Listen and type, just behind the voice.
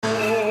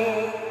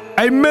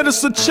Hey,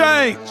 Minister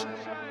Change.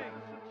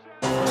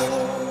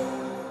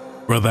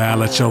 Brother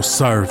Al at your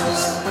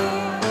service.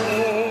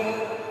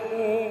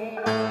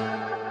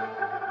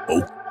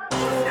 Oh,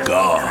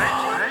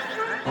 God.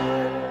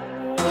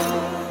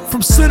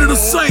 From Sinner to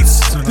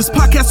Saints, this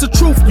podcast of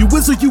truth, you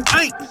is or you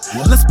ain't.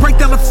 Let's break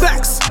down the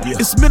facts.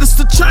 It's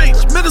Minister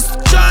Change,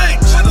 Minister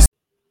Change.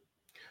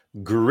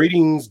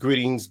 Greetings,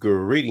 greetings,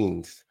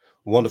 greetings,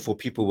 wonderful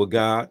people of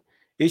God.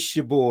 It's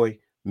your boy,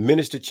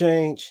 Minister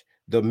Change,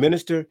 the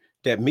minister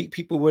that meet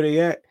people where they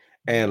at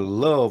and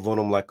love on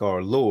them like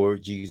our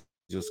Lord Jesus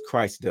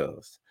Christ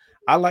does.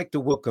 I like to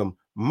welcome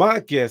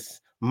my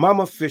guest,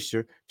 Moma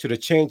Fisher, to the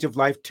Change of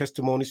Life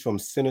Testimonies from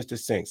Sinners to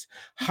Saints.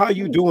 How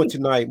you doing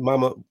tonight,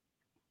 Mama?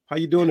 How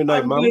you doing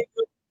tonight, Mama?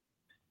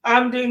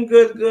 I'm doing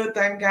good.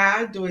 Thank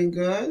God, doing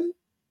good.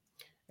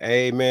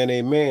 Amen,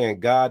 amen.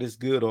 God is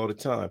good all the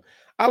time.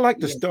 I like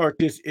to start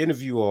this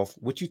interview off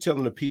with you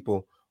telling the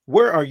people,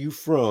 where are you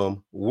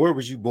from? Where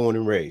was you born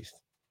and raised?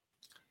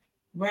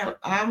 Well,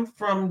 I'm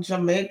from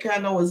Jamaica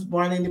and I was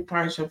born in the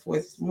parish of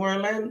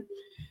Westmoreland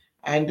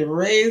and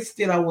raised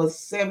till I was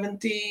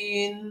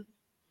 17.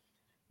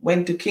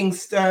 Went to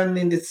Kingston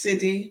in the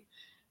city.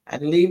 I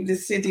lived the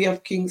city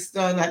of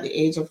Kingston at the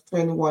age of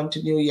 21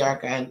 to New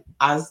York. And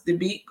as the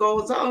beat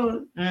goes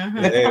on.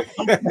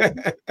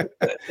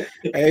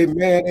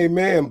 Amen,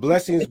 amen.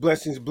 Blessings,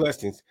 blessings,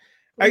 blessings.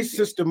 Hey,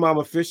 Sister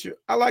Moma Fisher,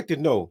 I like to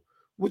know,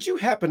 would you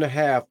happen to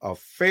have a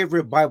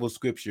favorite Bible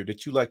scripture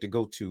that you like to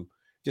go to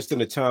just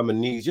in a time of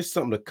need, just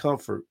something to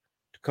comfort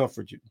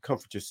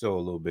your soul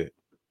a little bit?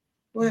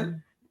 Well,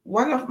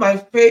 one of my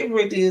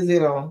favorite is,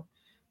 I'm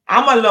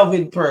a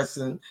loving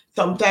person.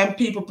 Sometimes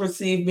people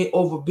perceive me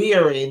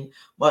overbearing,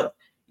 but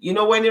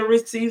when you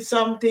receive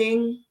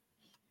something,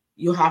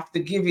 you have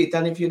to give it.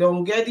 And if you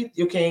don't get it,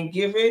 you can't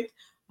give it.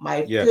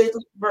 My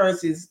favorite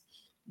verse is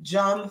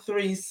John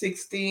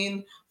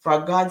 3:16. For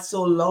God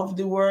so loved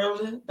the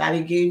world that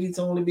he gave his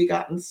only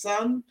begotten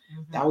son,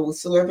 that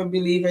whosoever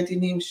believeth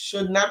in him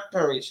should not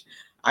perish.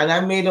 And I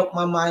made up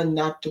my mind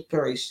not to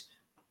perish.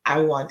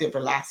 I want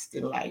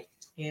everlasting life.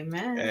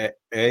 Amen.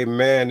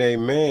 Amen,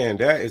 amen.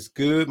 That is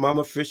good,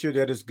 Moma Fisher.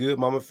 That is good,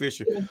 Moma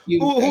Fisher.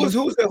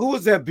 Who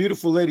is that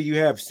beautiful lady you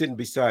have sitting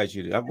beside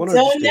you? I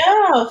don't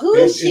know. Who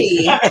is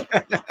she?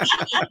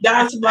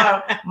 That's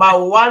my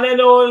one and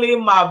only,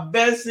 my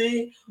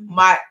Bessie,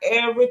 my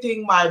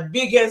everything, my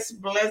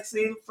biggest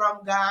blessing from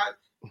God.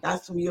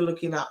 That's who you're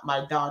looking at,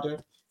 my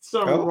daughter.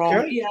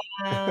 Okay.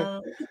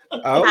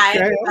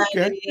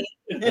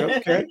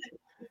 Okay.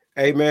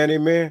 Amen,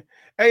 amen.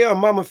 Hey,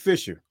 Moma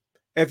Fisher,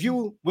 if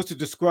you was to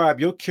describe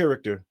your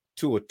character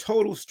to a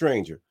total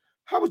stranger,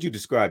 how would you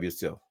describe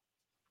yourself?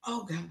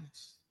 Oh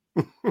gosh,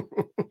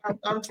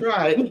 I'm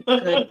trying.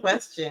 Good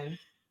question.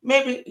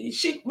 Maybe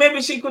she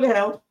could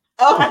help.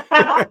 Oh,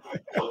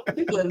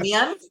 you put me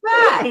on the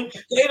spot.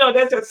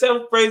 That's a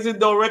self-praising,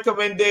 no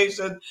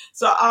recommendation.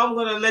 So I'm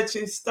gonna let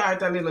you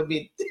start a little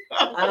bit.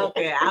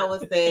 Okay, I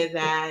would say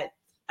that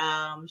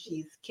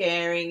she's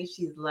caring,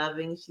 she's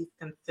loving, she's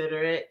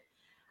considerate.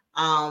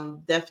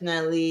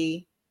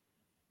 Definitely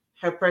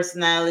her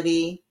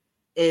personality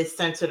is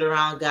centered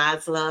around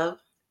God's love.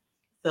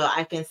 So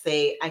I can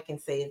say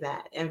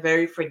that. And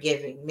very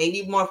forgiving.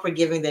 Maybe more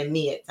forgiving than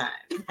me at times.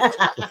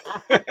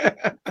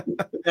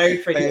 Very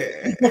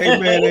forgiving.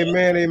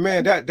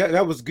 Amen.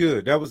 That was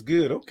good. That was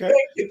good. Okay.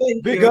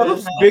 Big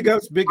ups.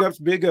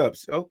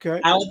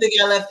 Okay. I don't think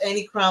I left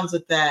any crumbs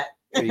with that.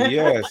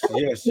 Yes.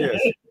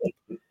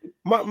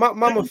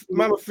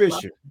 Moma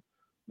Fisher.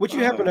 Would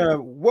you happen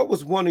to, what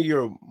was one of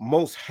your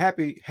most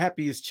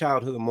happiest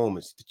childhood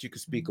moments that you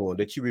could speak on,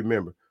 that you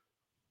remember?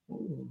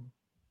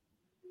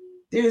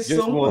 There's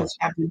so much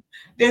happy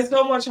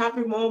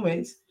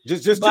moments.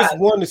 Just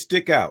one to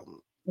stick out.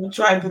 I'm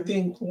trying to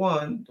think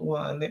one.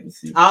 Let me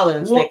see. All of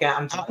them stick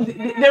out.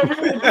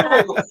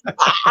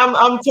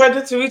 I'm trying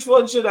to see which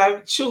one should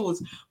I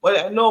choose.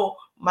 But I know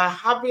my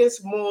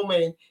happiest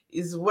moment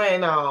is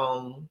when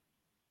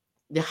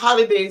the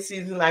holiday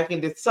season, like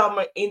in the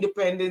summer,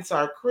 Independence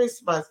or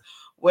Christmas,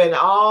 when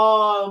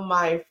all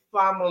my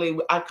family,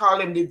 I call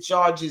them the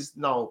Georges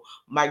now,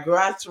 my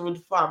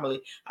grassroots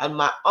family and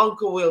my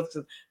Uncle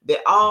Wilson, they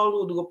all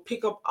would go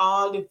pick up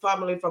all the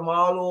family from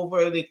all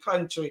over the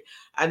country,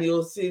 and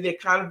you'll see the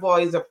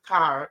convoys of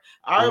car,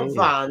 our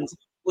vans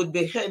would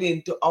be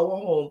heading to our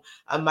home,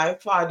 and my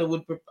father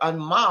and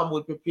mom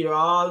would prepare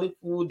all the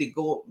food, the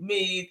goat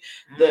meat,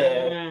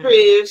 the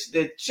fish,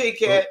 the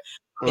chicken,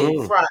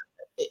 the fried.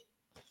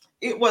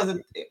 It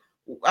wasn't,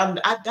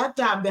 and at that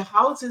time, the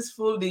house is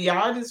full, the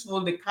yard is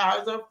full, the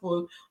cars are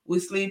full. We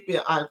sleep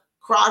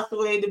across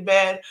away the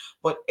bed,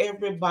 but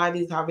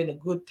everybody's having a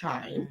good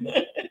time.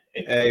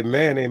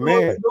 Amen. And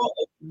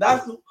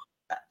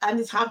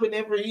it's happened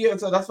every year,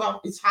 so that's why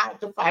it's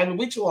hard to find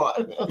which one.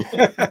 And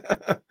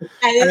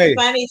it's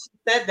funny she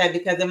said that,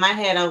 because in my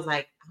head I was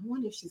like, I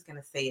wonder if she's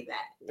gonna say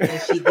that, and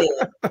she did.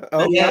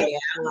 Okay.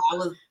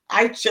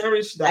 I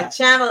cherish that. I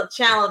channeled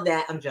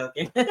that. I'm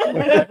joking.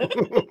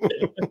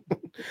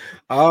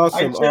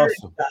 Awesome.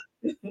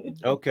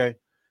 Okay.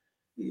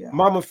 Yeah.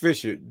 Mama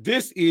Fisher,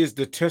 this is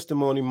the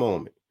testimony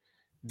moment.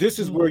 This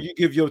is where you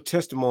give your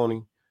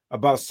testimony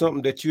about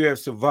something that you have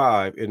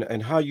survived,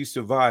 and how you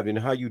survived and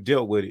how you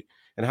dealt with it,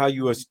 and how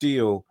you are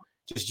still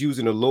just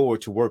using the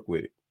Lord to work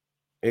with it.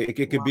 It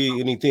could Wow. be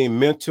anything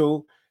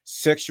mental,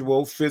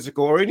 sexual,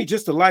 physical, or any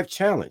just a life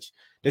challenge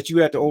that you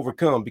had to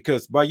overcome.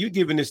 Because by you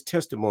giving this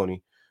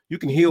testimony, you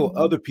can heal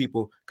other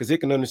people because they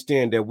can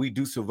understand that we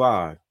do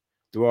survive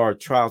through our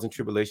trials and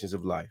tribulations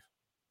of life.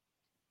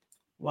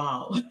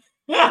 Wow.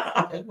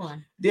 Good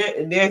one.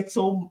 They're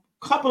so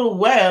coupled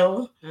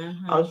well.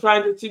 I was Mhm.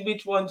 trying to see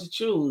which one to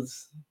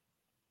choose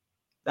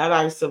that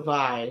I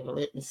survived.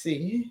 Let me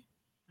see.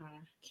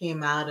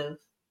 Came out of.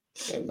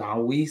 And now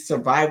we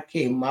survived,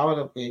 came out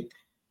of it.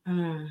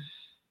 Mm,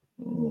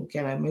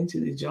 Can I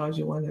mention the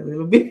Georgia one a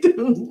little bit?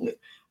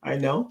 I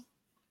know.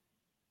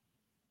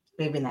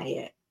 maybe not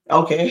yet.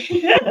 Okay.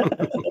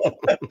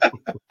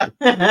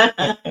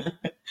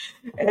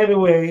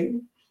 Anyway,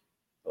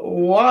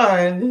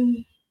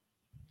 one,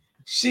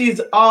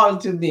 she's all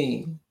to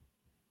me.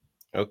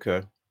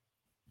 Okay.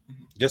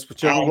 Just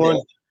whichever And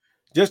one,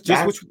 just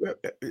that's,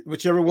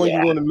 whichever one you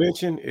yeah, want to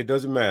mention, it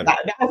doesn't matter.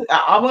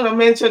 I'm going to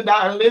mention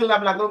that a little.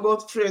 I'm not going to go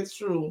straight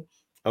through.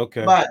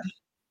 Okay. But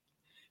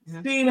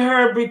Mhm. seeing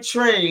her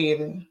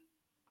betrayed,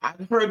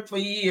 I've heard for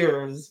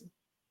years.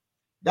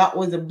 That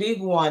was a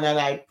big one. And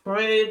I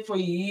prayed for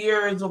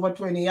years, over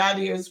 20 odd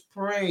years,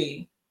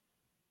 pray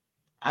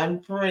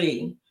and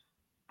pray.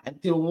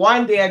 Until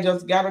one day I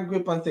just got a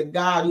grip and said,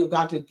 God, you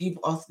got to give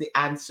us the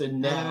answer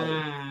now.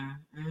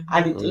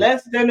 And Mhm. in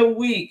less than a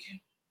week,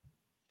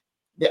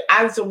 the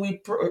answer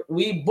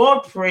we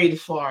both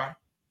prayed for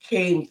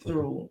came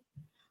through.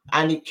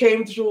 And it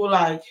came through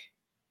like,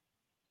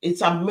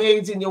 it's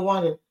amazing. You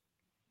want it.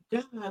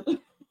 God.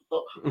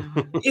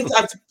 Mhm. It's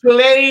as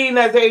plain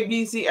as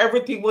ABC.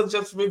 Everything was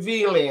just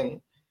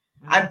revealing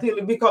Mhm. until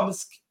it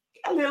becomes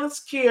a little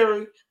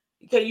scary.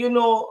 Okay,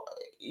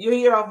 you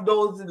hear of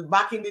those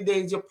back in the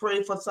days, you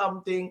pray for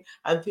something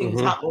and things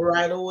Hmm. happen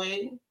right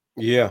away.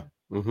 Yeah.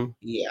 Hmm.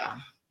 Yeah,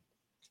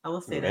 I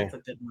will say Man. that's a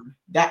good one.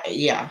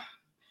 yeah.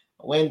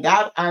 When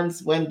that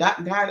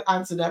God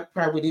answered that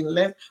prayer within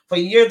less for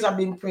years, I've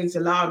been praying, the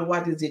Lord,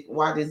 what is it?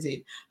 What is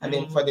it? And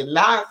then for the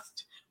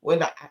last,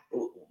 when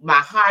my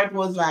heart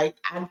was like,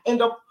 I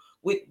end up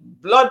with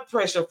blood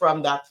pressure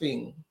from that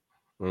thing.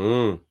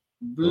 Mm.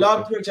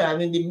 Blood Okay. pressure.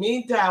 And in the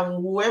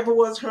meantime, whoever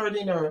was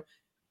hurting her,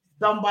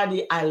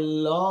 somebody I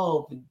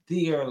love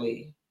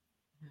dearly.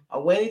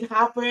 And when it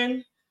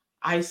happened,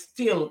 I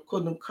still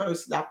couldn't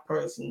curse that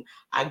person.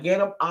 I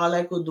get up, all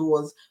I could do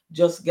was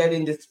just get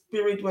in the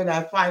spirit when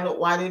I find out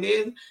what it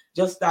is,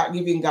 just start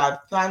giving God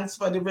thanks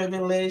for the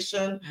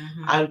revelation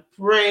Mhm. and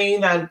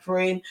praying and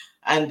praying.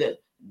 And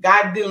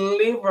God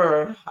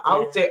deliver, I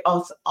would say,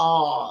 us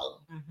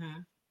all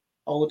Mhm.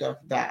 out of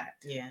that.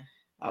 Yeah.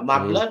 My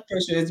Mm. blood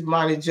pressure is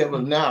manageable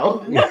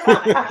now.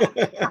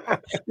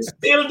 It's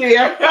still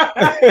there.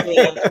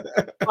 Yeah.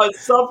 But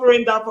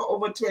suffering that for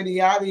over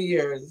 20 odd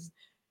years,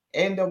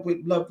 end up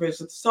with blood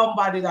pressure.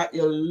 Somebody that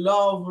you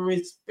love,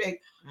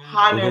 respect,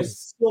 honor Hmm.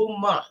 so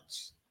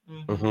much.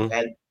 Mhm. Hmm.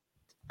 And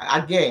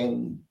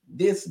again,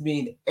 this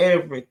means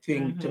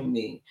everything to Mhm.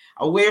 me.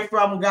 Away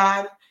from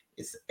God,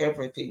 it's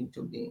everything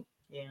to me.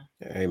 Yeah.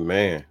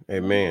 Amen.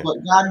 Amen.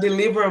 But God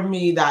delivered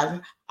me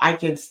that I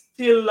can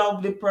still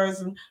love the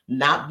person,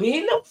 not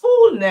being a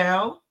fool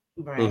now,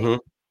 Right. Hmm.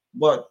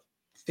 but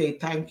say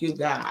thank you,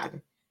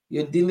 God.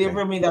 You Okay.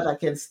 deliver me that I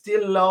can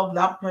still love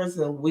that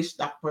person and wish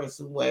that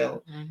person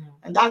well. Mhm.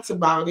 And that's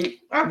about it.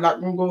 I'm not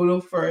going to go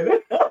no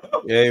further.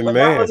 But that was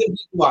Amen. a big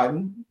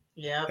one.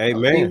 Yep. A big,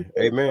 Amen.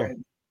 big Amen.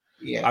 one.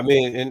 Yeah. I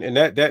mean, and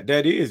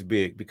that is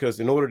big, because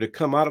in order to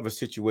come out of a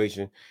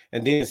situation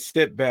and then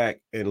step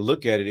back and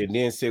look at it and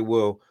then say,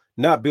 well,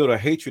 not build a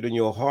hatred in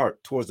your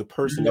heart towards the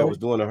person that No, was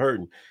doing the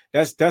hurting.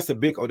 That's a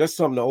big, that's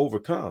something to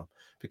overcome,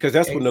 because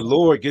that's when the exactly.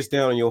 Lord gets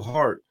down in your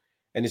heart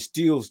and it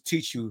still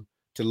teach you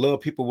to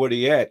love people where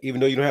they at, even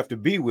though you don't have to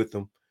be with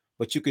them,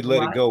 but you could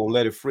let it Right. go and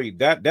let it free.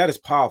 That is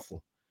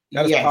powerful.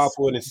 That is Yes.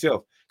 powerful in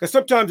itself. Because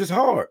sometimes it's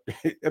hard.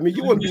 I mean,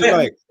 you want to be Yeah.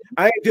 like,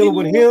 I ain't dealing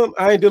with him.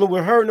 I ain't dealing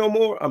with her no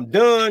more. I'm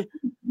done.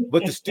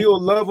 But to still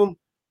love them,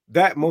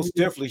 that most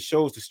definitely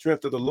shows the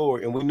strength of the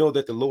Lord. And we know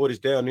that the Lord is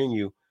down in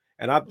you.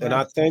 And I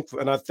Yes.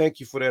 thank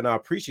you for that. And I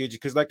appreciate you.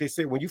 Because like they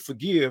say, when you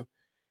forgive,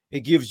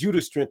 it gives you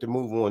the strength to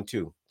move on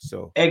too.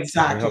 So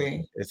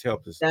Exactly. it's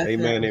helped us.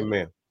 Amen. Definitely.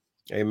 Amen.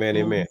 Amen. Mhm.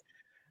 Amen.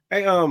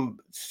 Hey,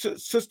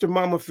 Sister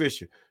Mama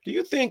Fisher, do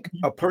you think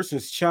a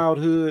person's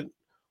childhood,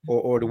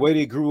 or the way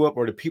they grew up,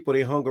 or the people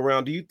they hung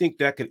around, do you think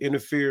that could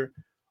interfere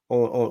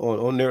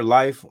on their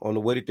life, on the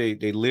way that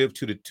they live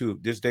to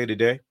this day to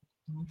day?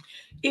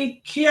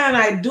 It can,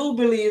 I do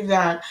believe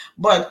that,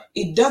 but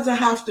it doesn't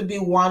have to be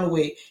one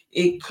way.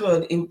 It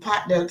could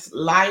impact their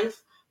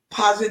life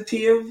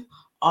positive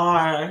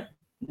or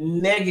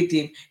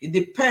negative. It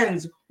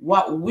depends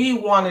what we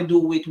want to do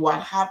with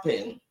what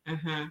happened.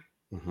 Mhm.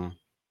 Hmm.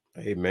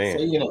 So,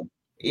 Amen.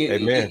 it,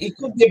 Amen. it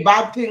could be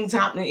bad things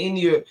happening in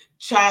your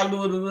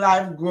childhood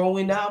life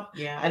growing up.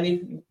 Yeah. And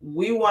if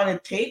we want to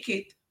take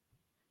it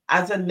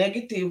as a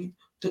negative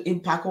to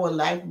impact our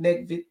life,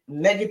 negative,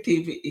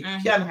 it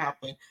can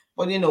happen.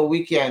 But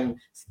we can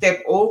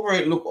step over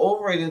it, look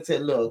over it, and say,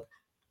 look,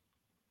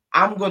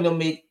 I'm gonna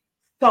make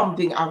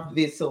something of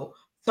this so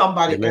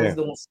somebody else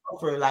don't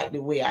suffer like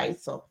the way I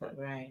suffer.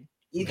 Right.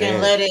 You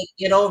can let it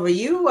get over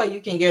you, or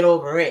you can get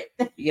over it.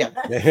 Yeah.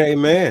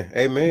 Amen.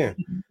 Amen.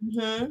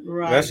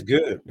 Right. That's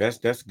good.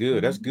 That's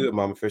good. That's good,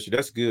 Mama Fisher.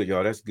 That's good,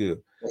 y'all. That's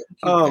good.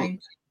 Thank you.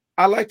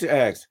 I like to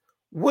ask,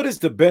 what is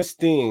the best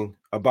thing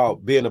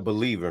about being a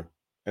believer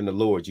in the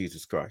Lord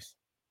Jesus Christ?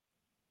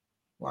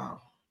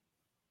 Wow.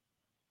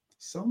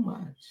 So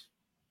much.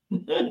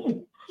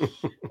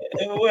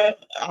 Well,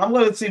 I'm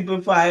going to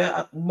simplify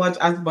as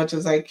much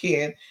as I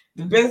can.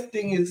 The best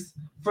thing is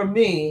for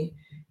me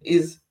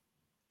is,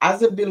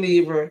 as a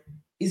believer,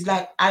 is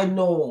like I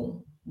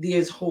know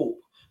there's hope.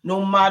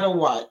 No matter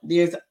what,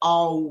 there's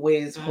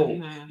always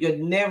hope. You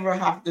never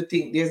have to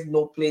think there's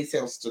no place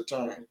else to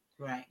turn.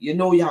 Right. You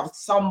have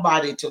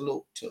somebody to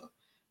look to.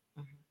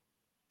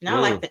 Now, I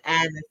like to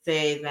add and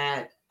say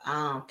that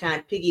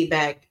kind of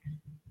piggyback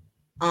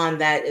on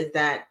that is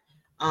that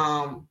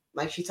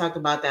like she talked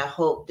about that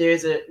hope.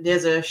 There's an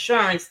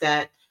assurance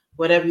that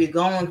whatever you're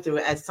going through,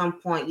 at some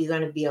point you're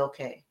going to be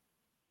okay.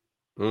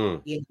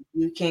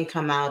 You can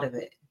come out of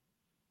it.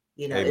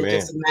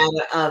 It's just a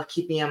matter of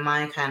keeping your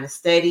mind kind of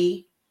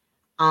steady.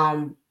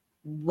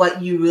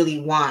 What you really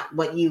want,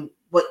 what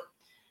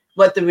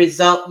the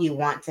result you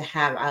want to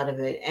have out of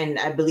it. And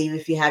I believe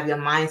if you have your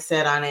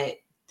mindset on it,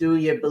 through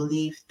your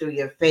belief, through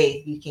your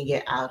faith, you can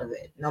get out of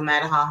it, no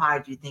matter how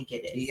hard you think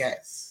it is.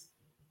 Yes.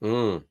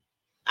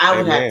 I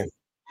would have to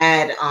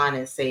add on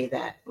and say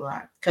that.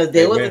 Right. Because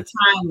there was a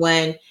time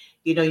when,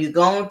 you're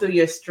going through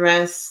your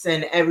stress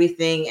and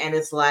everything, and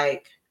it's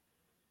like,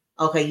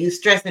 okay, you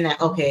stressing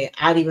that, okay,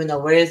 I don't even know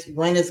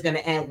when it's going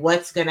to end,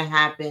 what's going to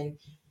happen.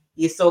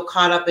 You're so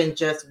caught up in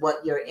just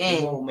what you're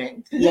in. The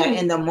moment. Yeah,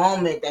 in the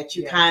moment that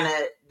you kind of,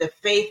 the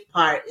faith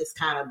part is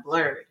kind of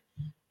blurred.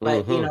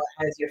 But,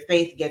 as your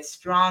faith gets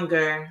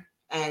stronger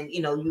and,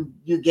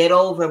 you get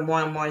over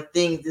more and more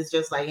things, it's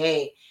just like,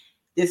 hey,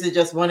 this is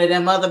just one of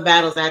them other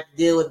battles I have to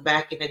deal with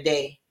back in the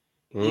day.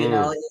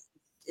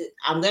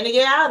 I'm going to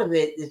get out of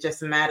it. It's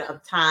just a matter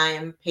of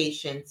time,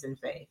 patience, and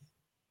faith.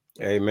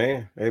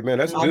 Amen. Amen.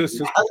 That's good,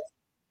 sister.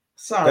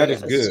 Sorry. That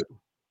is good.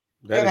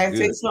 Can I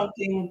say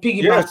something?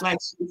 Piggyback, yes. like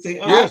she say.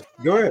 Yes.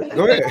 Go ahead.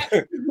 Go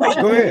ahead.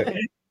 Go ahead.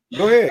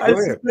 Go ahead. Go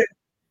ahead.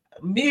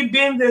 Me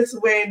being this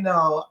way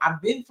now,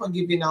 I've been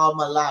forgiving all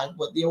my life,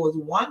 but there was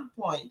one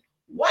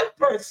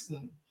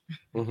person,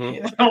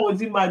 and I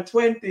was in my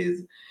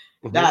 20s,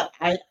 that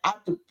I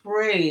had to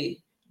pray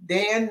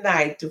day and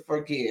night to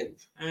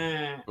forgive.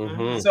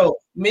 So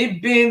me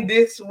being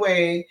this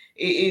way,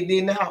 it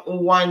didn't happen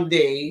one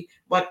day.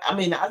 But I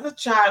mean, as a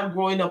child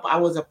growing up, I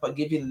was a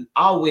forgiving,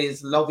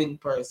 always loving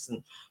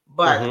person.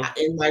 But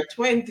in my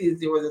 20s,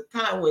 there was a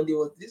time when there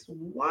was this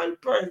one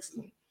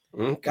person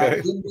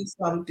that did me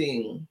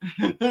something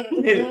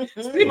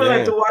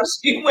similar to what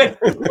she went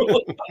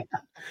through.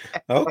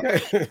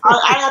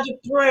 I had to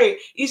pray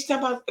each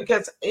time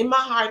because in my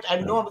heart I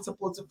know I'm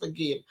supposed to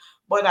forgive,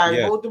 but I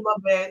go to my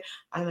bed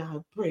and I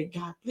pray,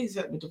 God, please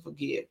help me to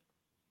forgive.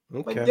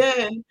 But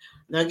then,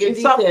 not give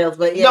details,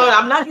 but no,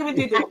 I'm not giving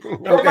details.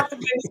 Over again,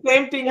 the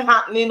same thing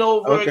happening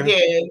over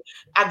again.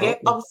 I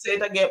get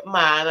upset, I get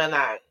mad, and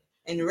I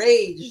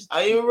enraged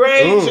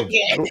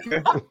again.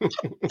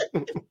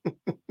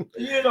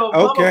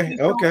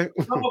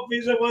 Mama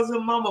Fisher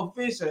wasn't Mama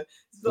Fisher.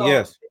 So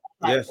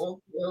okay,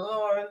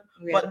 Lord.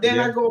 But then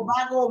I go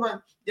back home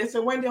and they say,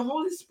 when the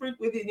Holy Spirit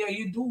within you,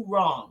 you do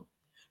wrong.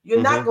 You're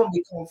not going to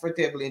be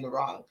comfortable in the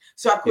wrong.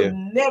 So I could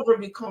never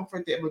be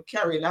comfortable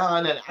carrying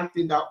on and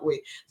acting that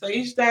way. So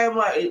each time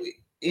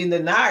in the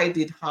night,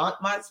 it haunt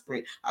my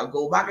spirit. I'll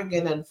go back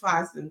again and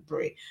fast and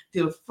pray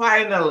till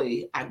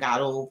finally I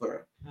got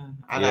over.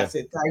 And I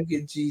said, thank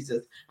you,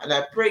 Jesus. And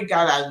I pray,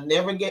 God, I'll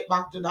never get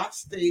back to that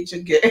stage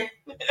again.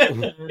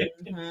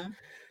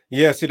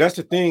 Yeah, see, that's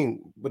the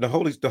thing. But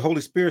the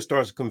Holy Spirit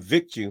starts to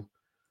convict you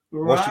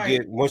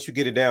once you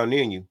get it down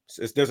in you.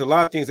 There's a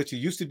lot of things that you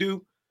used to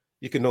do,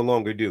 you can no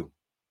longer do.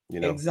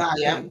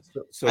 Exactly.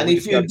 So and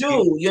if you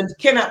do, you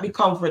cannot be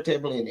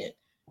comfortable in it.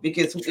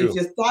 Because if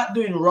you start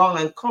doing wrong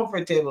and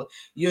comfortable,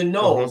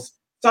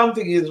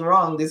 something is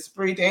wrong. The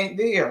spirit ain't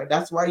there.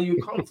 That's why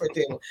you're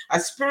comfortable. A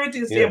spirit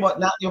is there, but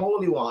not the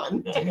Holy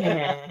One.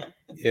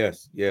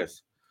 Yes.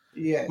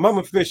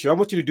 Mama Fisher, I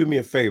want you to do me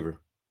a favor.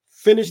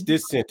 Finish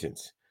this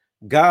sentence.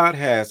 God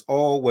has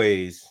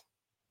always.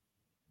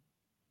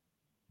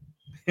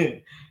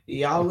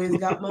 He always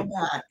got my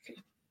back.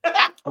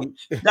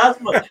 That's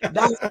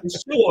for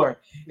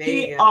sure.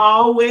 He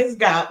always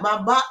got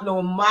my back,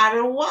 no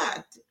matter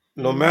what.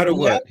 No matter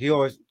what, he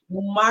always.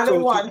 No matter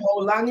what, how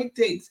long it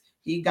takes,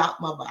 he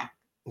got my back.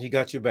 He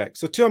got your back.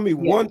 So tell me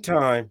one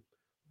time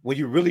when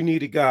you really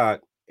needed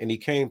God and he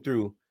came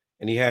through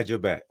and he had your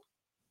back.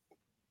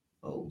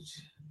 Oh,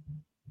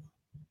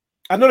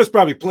 I know there's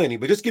probably plenty,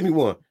 but just give me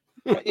one.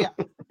 Yeah.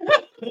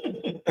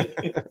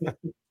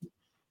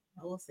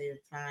 I will say the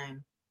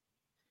time.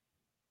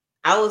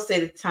 I will say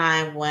the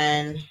time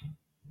when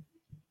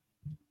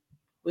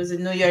was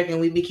in New York and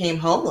we became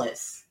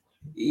homeless.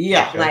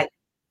 Yeah. Okay. Like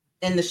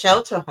in the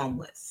shelter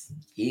homeless.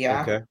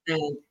 Yeah. Okay.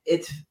 And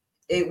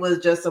it was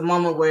just a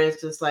moment where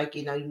it's just like,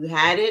 you know, you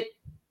had it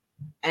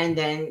and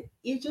then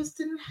you just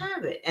didn't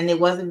have it. And it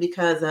wasn't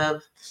because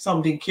of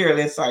Something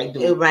careless I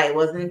do. it, right. It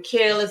wasn't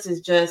careless,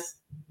 it's just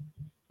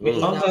you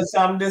know. Uncle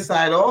Sam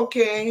decide,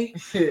 okay,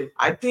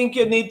 I think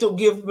you need to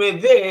give me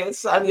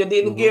this, and you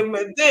didn't give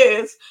me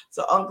this.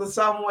 So Uncle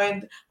Sam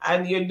went,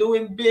 and you're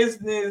doing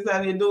business,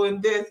 and you're doing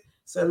this.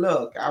 So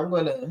look, I'm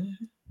gonna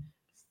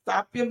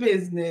stop your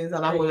business,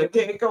 and I'm gonna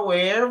take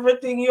away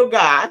everything you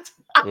got.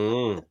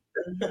 Mm.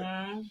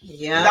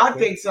 Yeah, That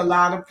takes a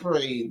lot of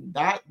praying.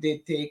 That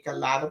did take a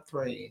lot of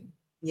praying.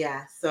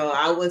 Yeah, so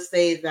I would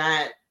say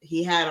that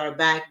he had our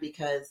back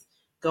because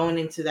going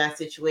into that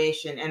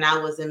situation, and I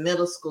was in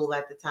middle school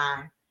at the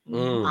time.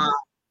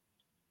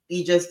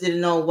 We just didn't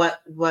know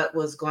what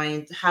was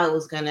going, how it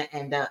was going to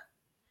end up.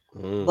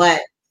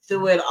 But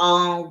through it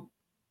all,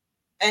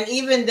 and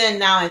even then,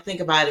 now I think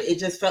about it, it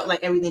just felt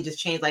like everything just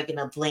changed like in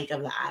a blink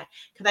of the eye.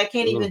 Because I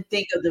can't even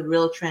think of the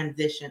real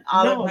transition.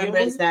 All I remember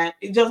is that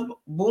it just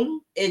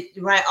boom.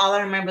 All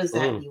I remember is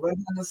that we were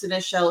homeless in a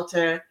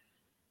shelter.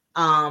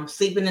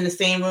 Sleeping in the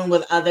same room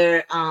with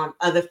other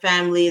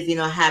families, you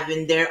know,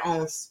 having their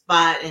own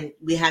spot, and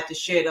we had to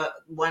share the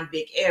one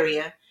big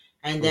area.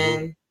 And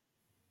then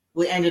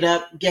we ended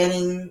up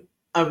getting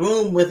a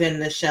room within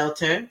the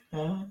shelter.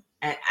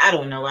 And I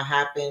don't know what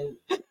happened.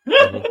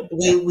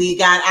 We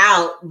got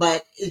out,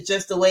 but it's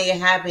just the way it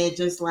happened. It's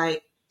just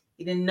like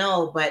he didn't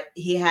know, but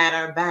he had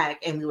our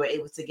back, and we were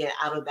able to get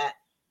out of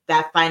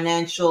that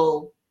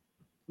financial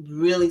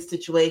really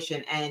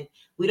situation. And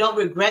we don't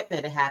regret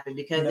that it happened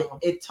because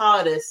it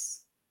taught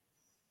us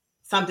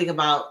something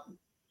about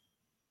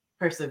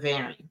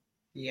persevering.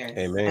 Yes.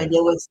 Amen. And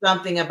there was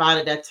something about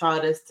it that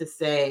taught us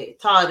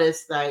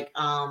like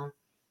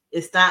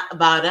it's not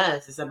about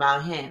us, it's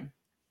about him.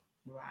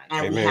 Right.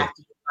 And Amen. we have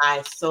to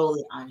rely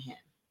solely on him.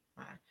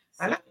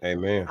 Right.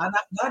 Amen. And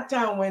at that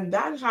time when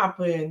that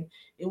happened,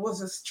 it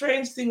was a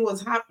strange thing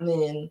was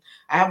happening.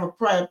 I have a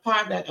prayer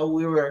partner,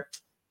 and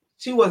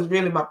she was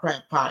really my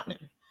prayer partner.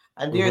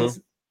 And there's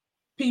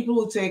people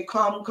who say,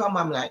 come.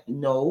 I'm like,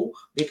 no,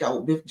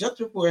 because just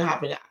before it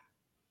happened,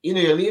 you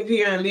know, you live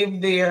here,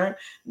 live there.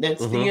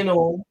 Next thing you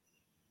know,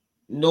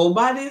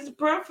 nobody's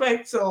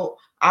perfect. So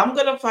I'm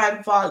going to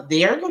find fault.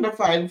 They're going to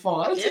find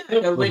fault.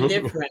 Yeah, we're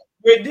different.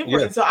 We're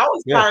different. Yeah. So I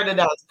was tired of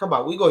that. Come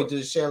on, we're going to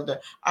the shelter.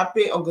 I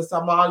pay Uncle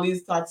Sam all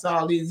these taxes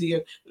all these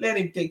years. Let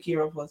him take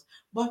care of us.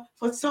 But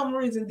for some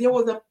reason, there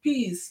was a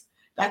peace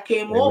that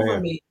came over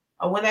me.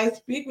 And when I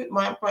speak with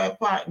my prayer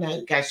partner,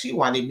 because she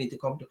wanted me to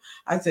come to,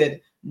 I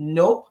said,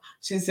 nope.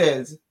 She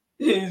said,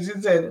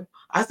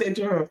 I said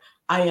to her,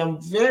 I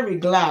am very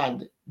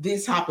glad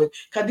this happened.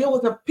 Because there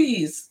was a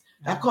peace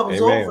that comes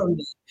over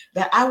me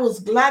that I was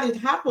glad it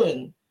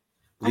happened.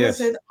 And I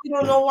said, I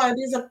don't know why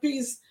there's a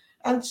peace.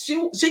 And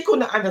she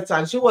couldn't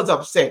understand. She was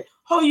upset.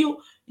 How you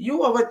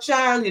have a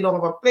child, you don't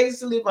have a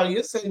place to live, and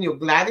you're saying you're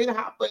glad it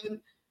happened.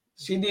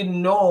 She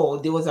didn't know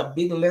there was a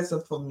big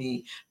lesson for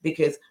me,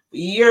 because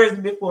years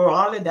before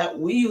all of that,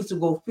 we used to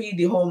go feed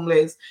the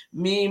homeless.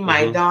 Me,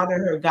 my daughter,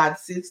 her god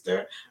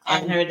sister,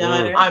 and her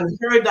daughter, and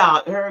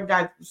her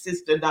god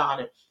sister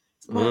daughter.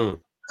 But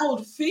I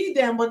would feed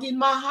them, but in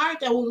my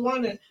heart, I would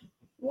wonder,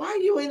 why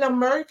you in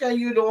America?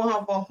 You don't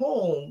have a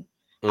home.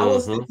 I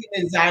was thinking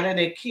it's either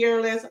they're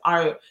careless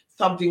or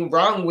something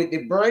wrong with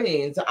the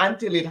brains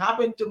until it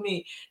happened to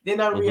me.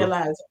 Then I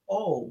realized,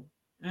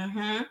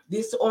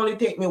 this only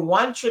take me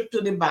one trip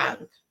to the bank,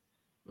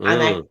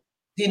 and I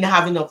didn't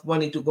have enough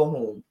money to go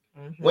home.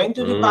 Went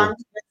to the bank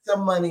to get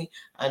some money,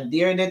 and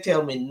there they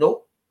tell me,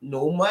 nope,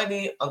 no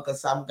money. Uncle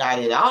Sam got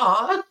it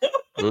all.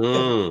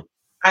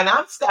 And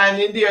I'm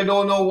standing there,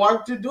 don't know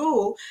what to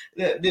do.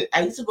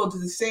 I used to go to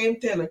the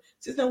same teller.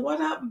 She said, what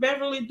up,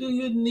 Beverly? Do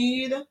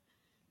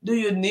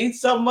you need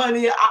some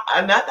money?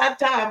 And at that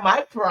time,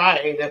 my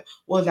pride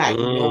was like,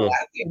 no,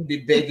 I can't be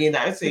begging.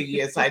 I say,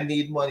 yes, I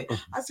need money.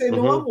 I said,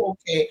 no, I'm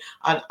okay.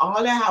 And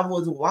all I have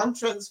was one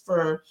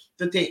transfer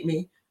to take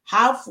me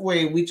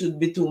halfway, which would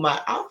be to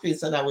my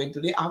office. And I went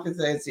to the office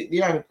and I sit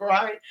there and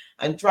cry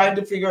and trying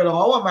to figure out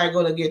how am I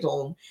going to get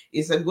home.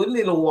 It's a good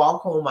little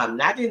walk home. I'm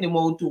not in the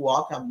mood to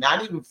walk. I'm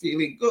not even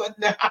feeling good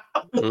now.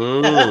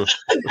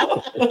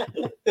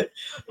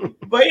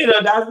 But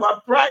that's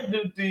what pride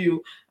do to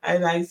you.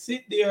 And I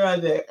sit there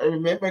and I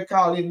remember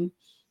calling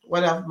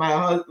one of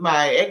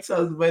my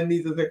ex-husband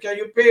nieces, said, can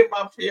you pay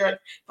my fare if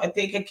I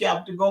take a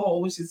cab to go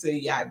home? She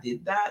said, yeah, I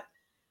did that.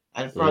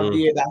 And from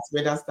there, that's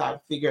when I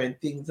start figuring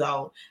things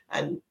out.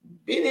 And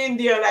being in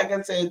there, like I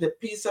said, the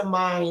peace of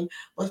mind.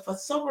 But for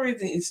some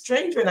reason, it's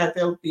strange when I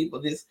tell people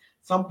this.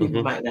 Some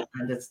people might not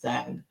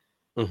understand.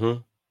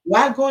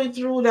 While going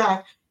through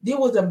that, there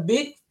was a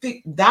big,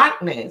 thick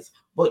darkness.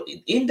 But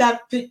in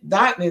that thick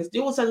darkness,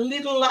 there was a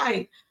little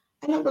light.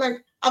 And I'm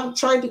like, I'm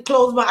trying to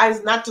close my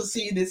eyes not to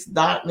see this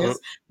darkness,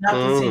 not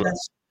to see that.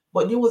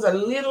 But there was a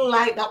little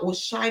light that was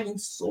shining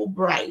so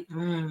bright.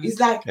 It's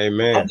like,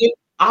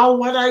 All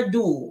what I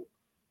do,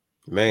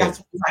 Man. that's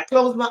when I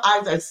close my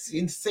eyes, I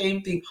see the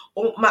same thing.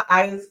 Open my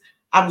eyes,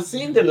 I'm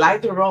seeing the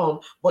light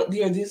around, but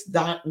there's this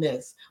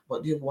darkness.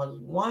 But there was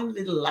one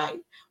little light,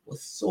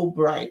 was so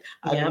bright.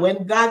 And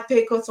when God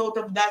take us out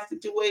of that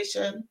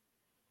situation,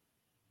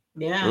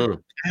 yeah,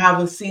 I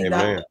haven't seen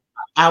Amen. that.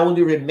 I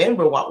only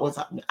remember what was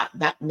happening.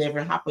 That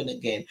never happened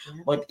again.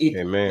 But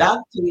Amen. that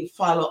will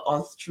follow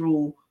us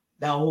through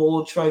the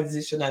whole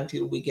transition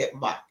until we get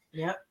back.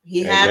 Yep.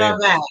 He had our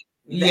back.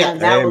 Yeah.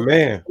 That was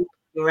Amen.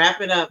 to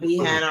wrap it up. He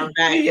had our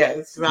back.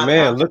 Yes.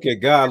 Man, look at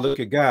God. Look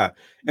at God.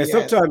 And Yes.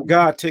 sometimes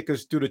God take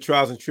us through the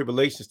trials and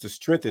tribulations to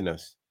strengthen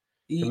us,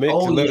 to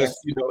let us,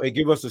 and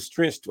give us a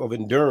strength of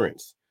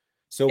endurance.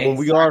 So when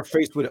we are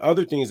faced with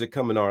other things that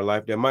come in our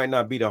life that might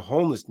not be the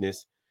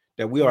homelessness,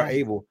 that we are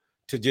able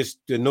to just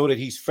to know that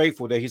He's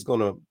faithful, that He's going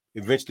to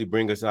eventually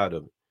bring us out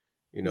of it.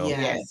 You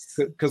know,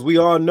 because we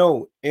all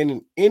know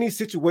in any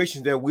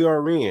situation that we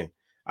are in,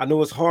 I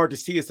know it's hard to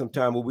see it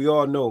sometimes, but we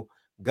all know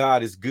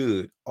God is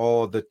good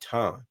all the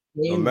time,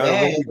 no matter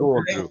what we're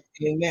going through.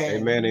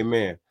 Amen.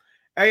 Amen.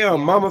 Hey,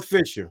 Mama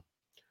Fisher,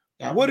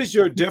 what is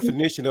your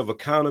definition of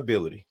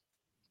accountability?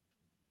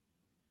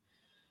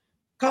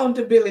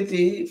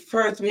 Accountability,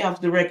 first we have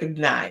to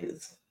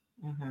recognize.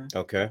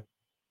 Okay.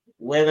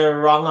 Whether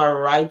wrong or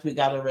right, we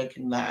got to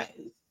recognize.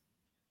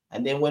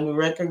 And then when we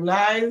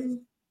recognize,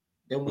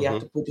 then we have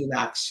to put in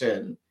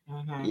action.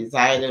 It's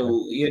either,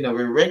 we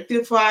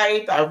rectify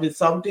it or if it's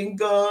something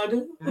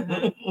good.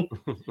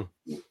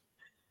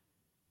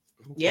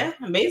 Yeah,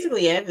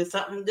 basically, if it's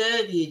something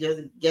good, you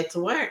just get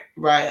to work.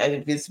 Right. And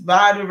if it's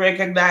bad, we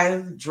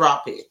recognize,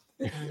 drop it.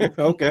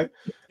 Okay.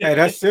 Hey,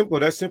 that's simple.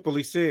 That's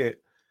simply said.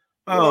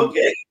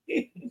 Okay.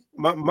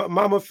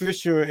 Mama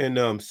Fisher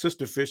and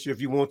Sister Fisher, if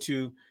you want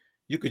to,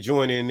 you could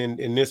join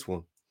in this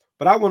one.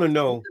 But I want to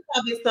know,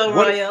 so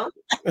royal.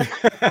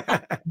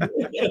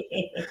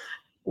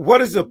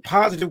 What is a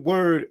positive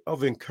word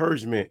of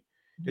encouragement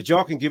that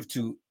y'all can give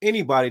to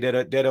anybody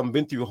that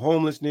been through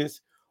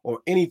homelessness or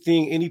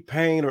anything, any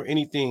pain or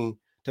anything,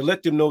 to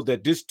let them know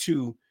that this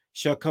too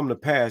shall come to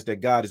pass, that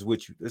God is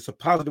with you? It's a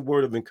positive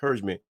word of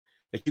encouragement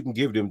that you can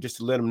give them just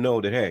to let them know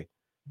that, hey,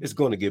 it's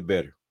going to get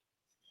better.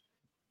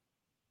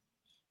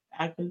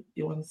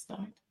 You want to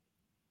start?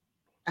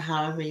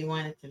 However you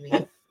want it to be.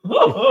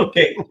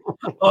 Okay.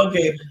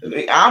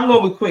 I'm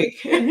gonna be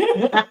quick.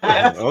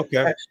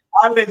 Okay.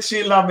 I'll let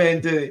Sheila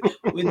man do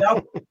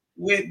it.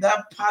 With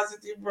that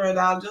positive word,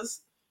 I'll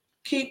just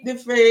keep the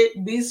faith,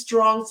 be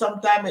strong.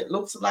 Sometimes it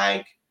looks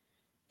like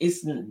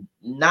it's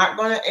not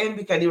gonna end,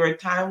 because there were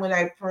times when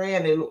I pray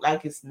and it looked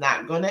like it's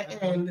not gonna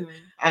end.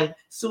 And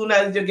soon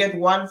as you get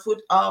 1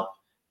 foot up,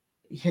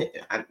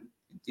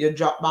 you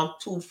drop back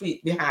 2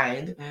 feet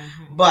behind.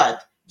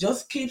 But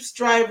just keep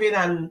striving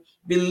and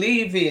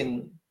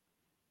believing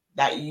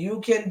that you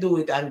can do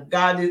it, and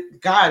God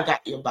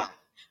got your back.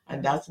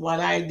 And that's what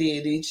I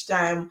did each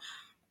time.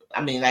 I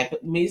mean,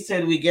 like me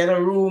said, we get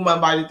a room, and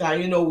by the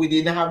time, we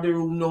didn't have the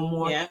room no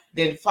more.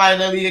 Then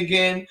finally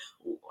again,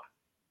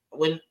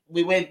 when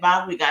we went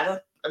back, we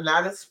got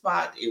another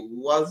spot. It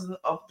wasn't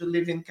up to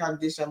living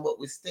condition, but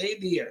we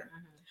stayed there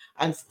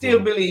and still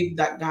believe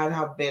that God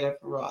have better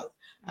for us.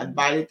 And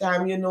by the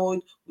time you know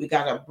it, we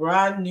got a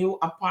brand new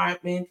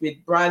apartment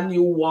with brand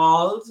new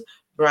walls,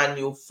 brand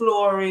new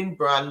flooring,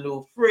 brand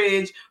new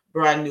fridge,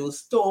 brand new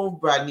stove,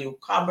 brand new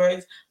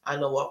cupboards,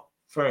 and our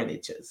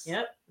furnitures.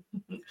 Yep.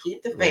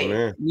 Keep the faith.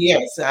 Amen.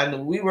 Yes,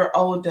 and we were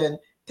out, and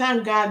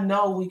thank God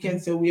now we can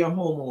say we are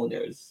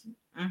homeowners.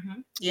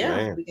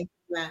 Yeah, we can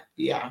do that.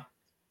 Yeah.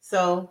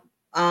 So,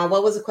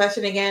 what was the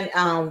question again?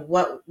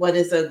 What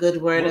is a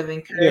good word of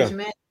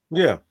encouragement?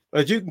 Yeah.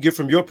 As you can get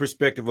from your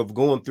perspective of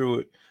going through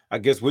it, I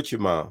guess, with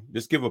your mom,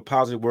 just give a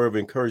positive word of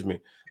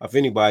encouragement of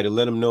anybody to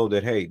let them know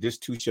that, hey, this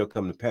too shall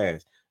come to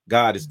pass.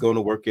 God is going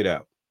to work it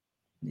out.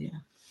 Yeah.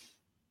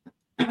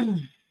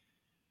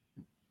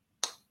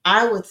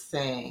 I would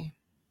say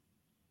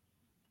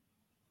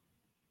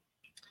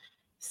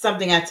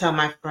something I tell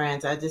my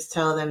friends. I just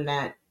tell them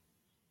that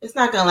it's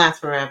not going to last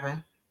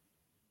forever.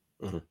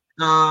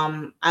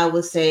 I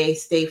would say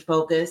stay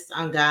focused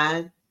on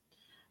God.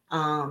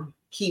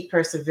 Keep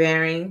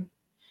persevering.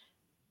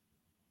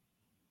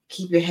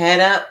 Keep your head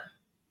up.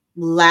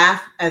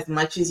 Laugh as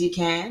much as you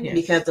can,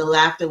 because the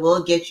laughter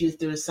will get you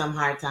through some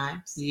hard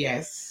times.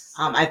 Yes.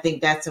 I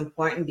think that's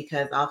important,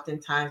 because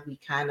oftentimes we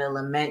kind of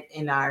lament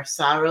in our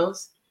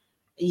sorrows.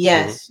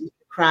 Yes, you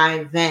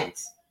cry, vent,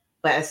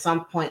 but at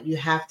some point you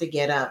have to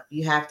get up.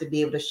 You have to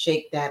be able to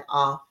shake that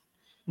off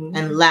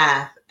and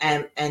laugh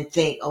and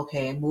think,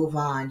 okay, move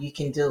on. You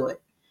can do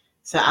it.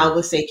 So I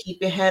would say keep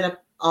your head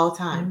up all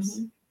times.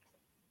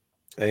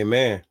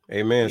 Amen.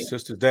 Amen.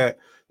 Sister, that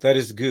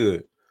is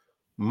good.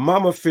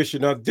 Mama Fisher,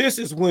 now this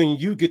is when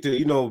you get to,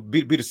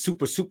 be the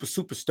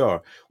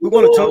superstar. We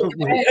want to talk.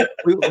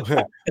 We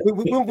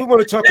want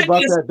to talk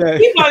about that.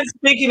 Keep on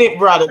speaking it,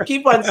 brother.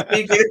 Keep on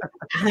speaking.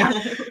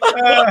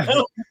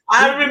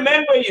 I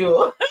remember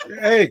you.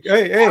 Hey,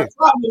 I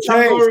promise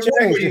I'm change, going to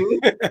remember change. you.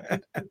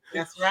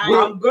 That's right.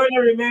 I'm going to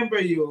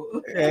remember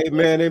you.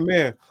 Amen,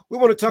 amen. We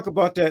want to talk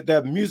about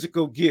that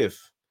musical gift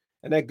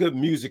and that good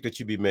music that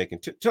you be making.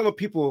 Tell the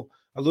people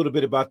a little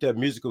bit about that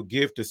musical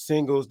gift, the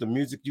singles, the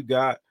music you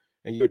got,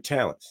 and your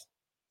talents.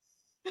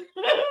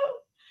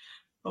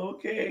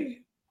 Okay.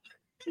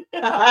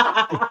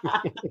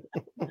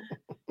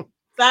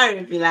 Sorry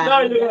if you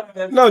laugh.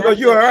 No, No,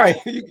 you're all right.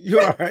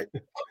 You're all right.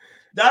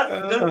 that's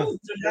Uh,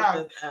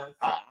 that.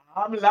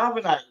 I'm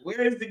laughing like,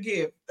 where is the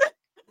gift?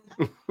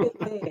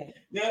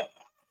 Yeah.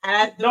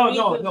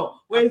 No.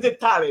 Where's the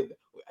talent?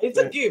 It's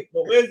a gift,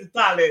 but where's the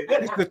talent?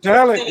 it's the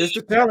talent. It's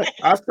the talent.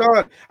 I saw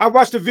it. I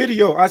watched the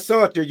video. I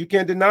saw it there. You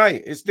can't deny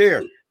it. It's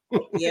there.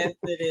 Yes,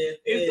 it is.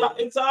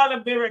 It's all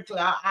a miracle.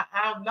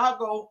 I'm not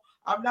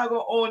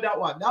gonna own that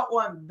one. That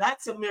one,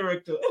 that's a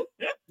miracle.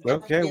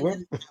 Okay,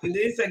 well,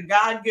 It's a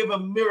God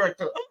given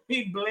miracle.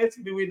 He blessed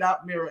me with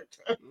that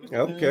miracle.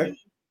 okay.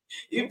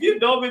 If you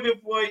know me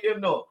before, you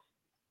know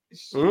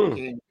she Mm.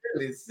 can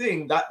really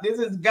sing. That this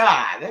is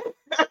God.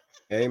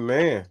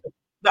 Amen.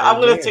 No, I'm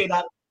gonna Amen. say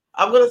that.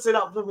 I'm gonna say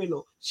that for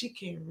real. She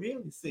can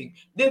really sing.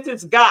 This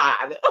is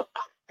God. Oh,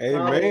 yeah.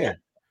 Amen.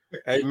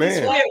 It's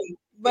Amen. really,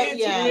 But it's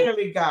yeah.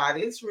 really God.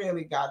 It's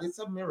really God. It's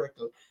a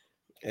miracle.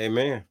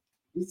 Amen.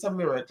 It's a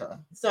miracle.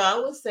 So I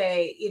would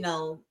say,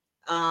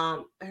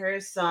 her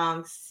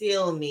song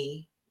 "Seal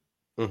Me."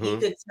 You Mm-hmm.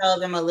 could tell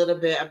them a little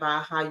bit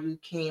about how you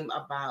came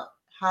about,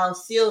 how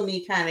 "Seal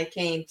Me" kind of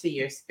came to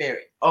your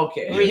spirit.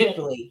 Okay.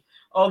 Briefly.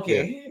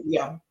 Okay.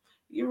 Yeah.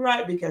 You're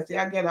right, because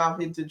I get off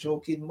into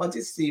joking, but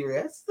it's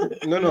serious.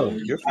 No,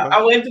 you're fine.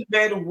 I went to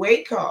bed,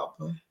 wake up,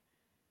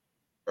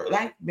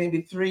 like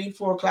maybe 3,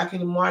 4 o'clock in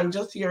the morning,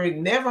 just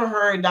hearing, never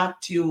heard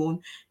that tune,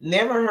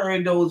 never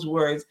heard those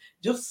words,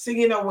 just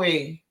singing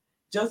away,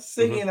 just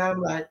singing.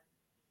 I'm like,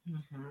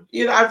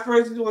 at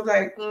first it was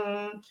like,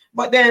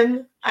 but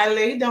then I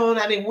lay down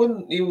and it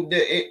wouldn't,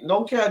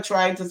 don't care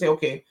trying to say,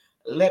 okay,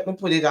 let me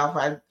put it off.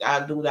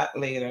 I'll do that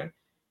later.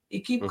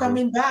 It keep Mm-hmm.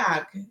 coming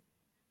back.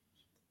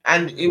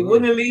 And it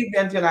wouldn't leave me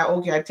until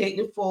I take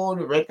the phone,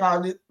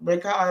 record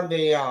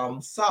the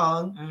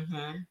song.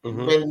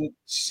 Mm-hmm. When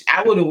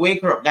I wouldn't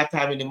wake her up that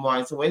time in the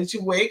morning. So when she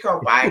wake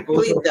up, I go.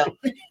 Please don't.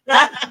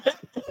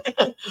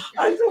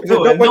 I He said,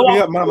 don't wake me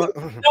up, mama.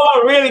 no,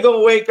 I'm really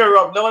gonna wake her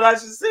up. No, I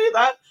should say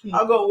that.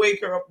 I'm gonna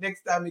wake her up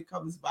next time he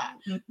comes back.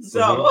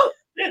 So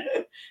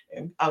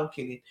I'm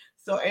kidding.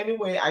 So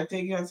anyway, I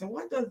take her and say,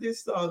 "What does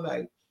this sound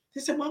like?" She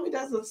said, "Mommy,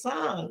 that's a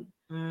song."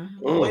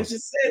 But when she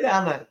said that,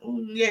 I'm like,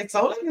 "Yeah, it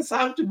sounds like a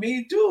song to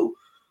me too."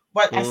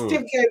 But I still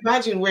can't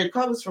imagine where it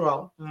comes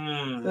from.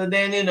 So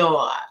then,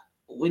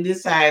 we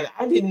decided,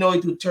 I didn't know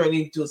it would turn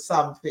into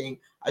something.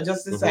 I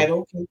just decided,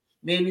 okay,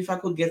 maybe if I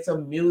could get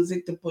some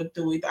music to put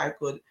to it, I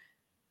could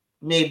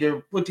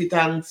maybe put it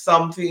on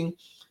something.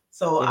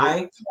 So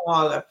I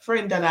called a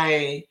friend that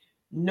I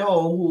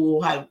know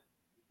who had,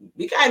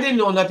 because I didn't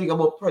know nothing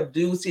about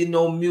producing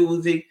no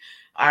music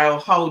or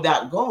how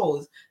that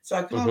goes. So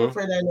I called a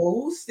friend I know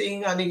who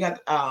sing, and he got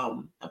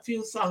a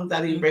few songs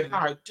that he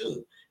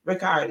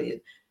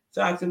recorded.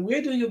 So I said,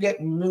 where do you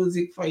get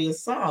music for your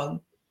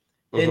song?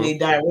 Then he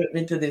direct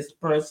me to this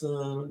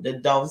person, the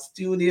Dove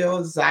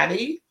Studio,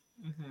 Zaddy.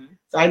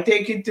 So I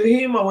take it to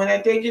him, and when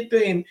I take it to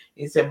him,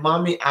 he said,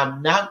 "Mommy,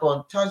 I'm not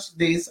gonna touch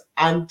this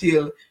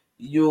until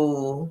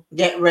you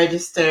get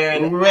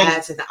registered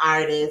as an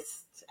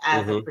artist,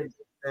 as a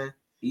producer."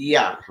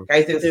 Yeah,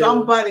 I said,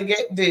 somebody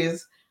get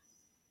this.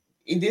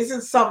 This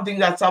is something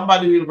that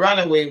somebody will run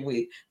away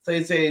with. So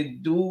he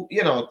said,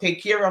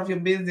 take care of your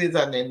business.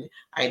 And then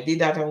I did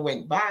that and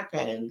went back,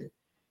 and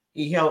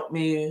he helped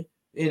me,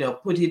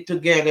 put it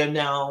together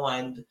now,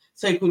 and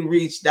so it could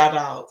reach that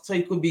out, so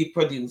it could be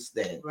produced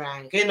then.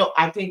 Right.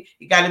 I think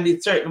it got to be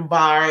certain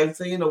bars,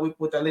 so we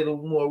put a little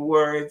more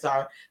words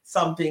or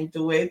something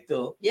to it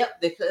too. Yep,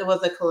 it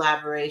was a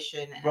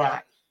collaboration.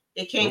 Right.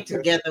 It came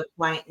together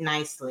quite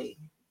nicely.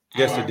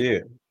 Yes, it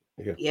did.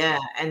 Yeah,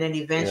 and then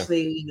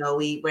eventually,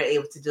 we were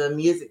able to do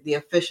the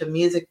official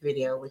music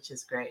video, which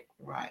is great.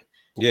 Right.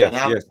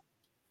 Yes.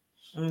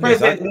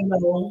 Presently,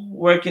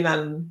 working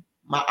on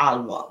my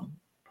album.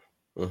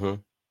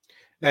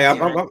 Hey,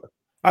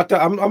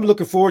 I'm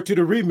looking forward to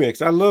the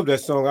remix. I love that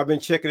song. I've been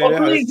checking it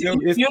out.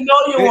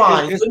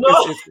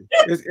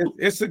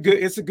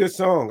 It's a good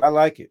song. I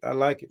like it.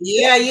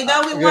 Yeah, we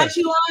want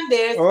you on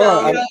there.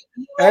 So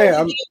you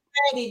get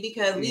ready,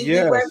 because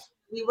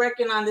we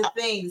working on the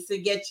things to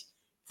get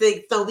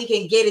so we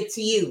can get it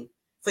to you,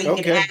 so you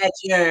can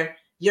add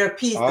your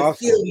piece of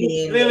skill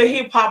in. Little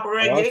hip hop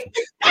reggae.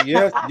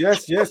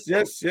 Yes. Hip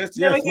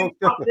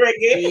hop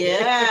reggae.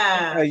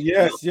 Yeah.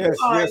 Yes.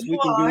 We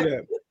can do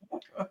that.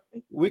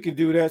 We can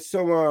do that.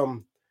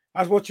 So I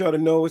just want y'all to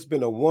know it's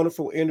been a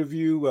wonderful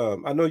interview.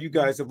 I know you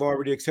guys have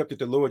already accepted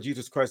the Lord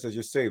Jesus Christ as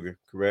your Savior,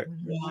 correct?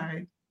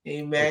 Right.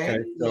 Amen.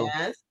 Okay, so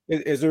yes.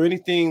 Is there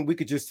anything we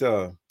could just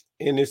end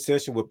this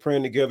session with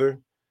praying together?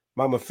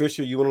 Mama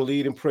Fisher, you want to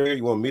lead in prayer?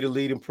 You want me to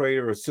lead in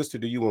prayer? Or sister,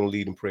 do you want to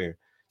lead in prayer?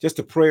 Just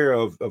a prayer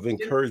of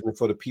encouragement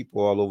for the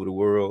people all over the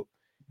world,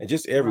 and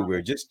just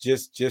everywhere. Just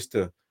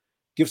to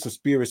give some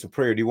spirits and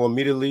prayer. Do you want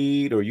me to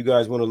lead, or you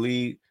guys want to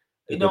lead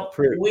the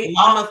prayer?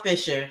 Mama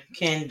Fisher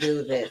can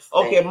do this.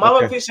 Okay,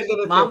 Mama Fisher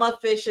gonna Mama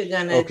Fisher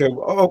gonna. Okay,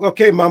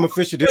 okay, Mama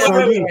Fisher, this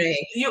on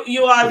you.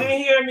 You all didn't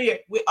hear me.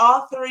 We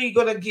all three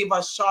gonna give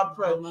a short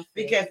prayer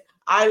because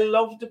I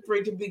love to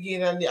pray to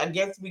begin, and I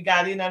guess we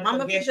got in and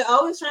Mama Fisher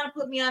always trying to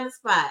put me on the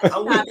spot.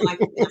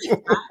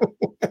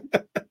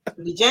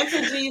 Be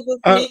gentle, Jesus,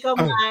 meek of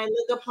mind,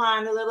 look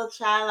upon a little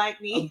child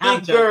like me. A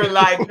big girl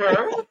like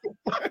her.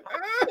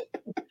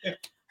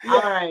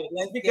 All right,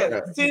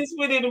 since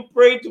we didn't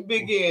pray to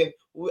begin,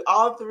 we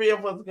all three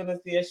of us gonna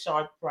say a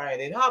short prayer.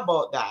 And how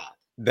about that?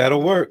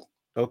 That'll work.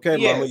 Okay,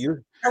 yes. Mama,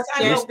 you.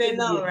 I hope they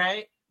know,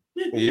 right?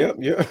 Yep.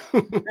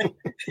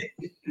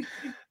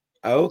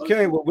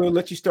 Okay, well, we'll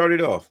let you start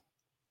it off.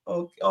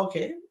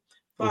 Okay.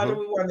 Father,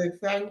 we want to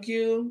thank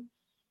you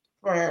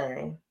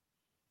for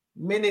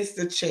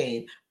Minister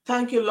Chain.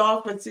 Thank you,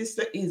 Lord, for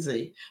Sister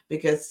Izzy,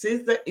 because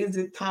Sister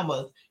Izzy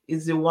Thomas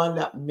is the one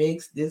that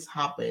makes this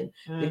happen.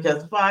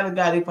 Because, Father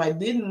God, if I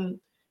didn't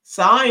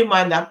saw him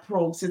on that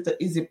Sister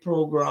Izzy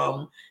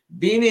program,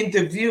 being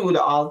interviewed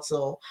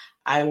also,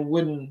 I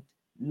wouldn't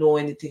know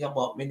anything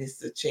about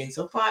Minister Chain.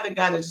 So, Father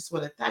God, I just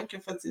want to thank you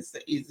for Sister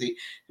Izzy.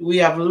 We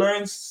have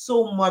learned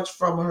so much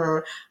from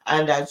her,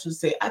 and I should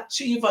say,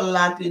 achieve a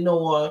lot in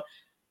our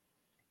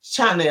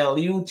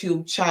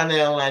YouTube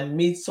channel, and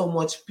meet so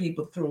much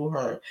people through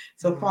her.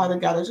 So, Father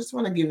God, I just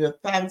want to give you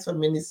thanks for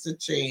Minister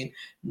Chain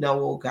now,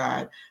 oh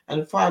God.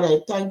 And Father,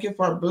 I thank you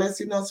for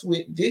blessing us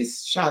with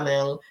this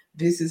channel.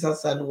 This is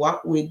us and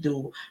what we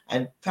do.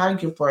 And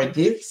thank you for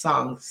this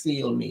song,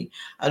 Seal Me.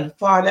 And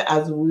Father,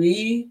 as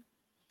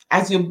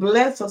you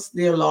bless us,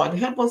 dear Lord,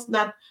 help us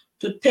not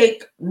to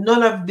take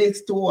none of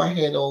this to our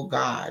head, oh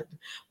God,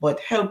 but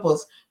help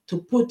us to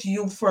put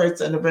you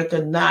first and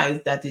recognize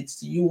that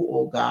it's you,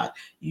 oh God.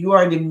 You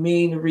are the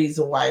main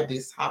reason why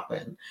this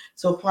happened.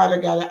 So,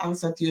 Father God, I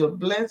ask that you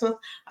bless us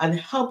and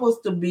help us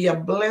to be a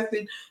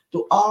blessing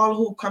to all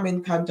who come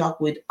in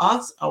contact with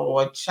us,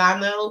 our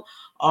channel,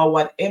 or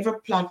whatever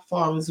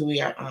platforms we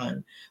are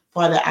on.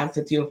 Father, I ask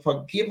that you'll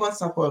forgive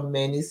us of our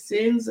many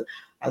sins,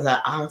 as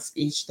I ask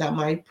each time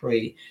I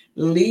pray.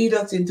 Lead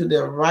us into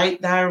the right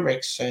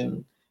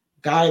direction.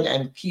 Guide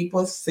and keep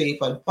us safe.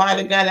 And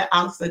Father God, I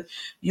ask that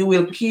you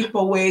will keep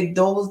away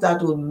those that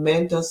will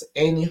meant us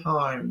any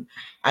harm,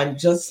 and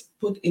just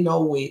put in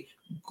our way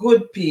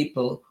good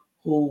people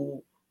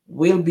who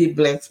will be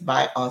blessed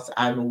by us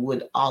and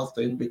would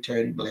also in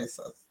return bless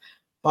us.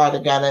 Father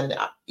God,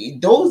 and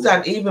those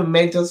that even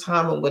meant us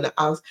harm, I'm going to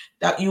ask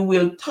that you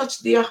will touch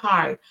their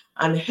heart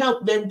and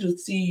help them to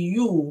see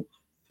you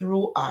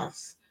through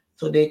us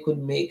so they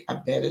could make a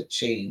better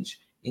change.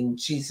 In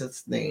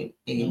Jesus' name,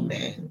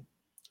 amen.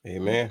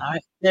 Amen. All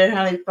right, dear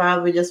Heavenly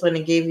Father, we just want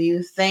to give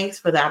you thanks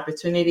for the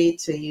opportunity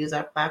to use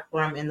our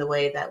platform in the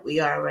way that we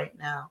are right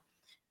now.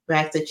 We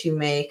ask that you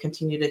may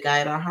continue to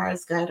guide our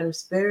hearts, guide our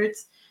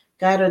spirits,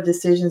 guide our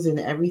decisions in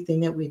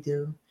everything that we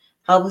do.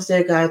 Help us,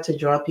 dear God, to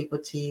draw people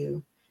to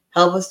you.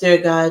 Help us, dear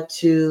God,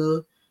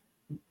 to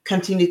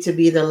continue to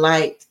be the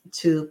light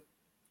to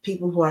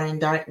people who are in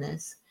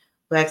darkness.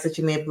 We ask that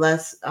you may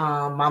bless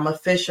Mama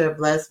Fisher,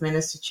 bless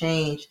Minister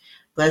Change,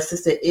 bless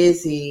Sister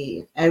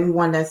Izzy,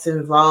 everyone that's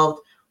involved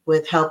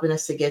with helping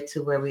us to get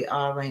to where we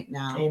are right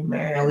now.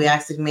 Amen. And we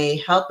ask that you may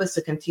help us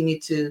to continue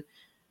to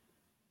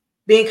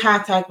be in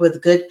contact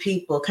with good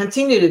people,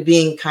 continue to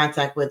be in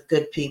contact with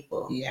good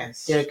people.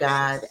 Yes. Dear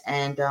God,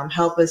 and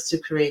help us to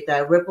create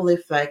that ripple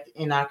effect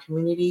in our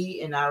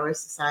community, in our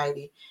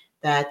society,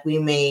 that we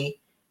may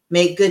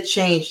make good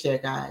change, dear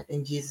God,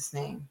 in Jesus'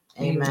 name.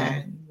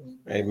 Amen.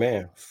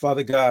 Amen.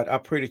 Father God, I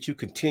pray that you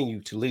continue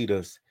to lead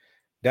us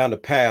down the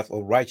path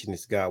of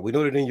righteousness, God. We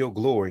know that in your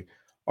glory,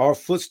 our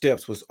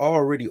footsteps was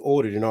already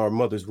ordered in our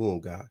mother's womb,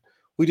 God.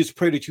 We just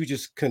pray that you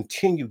just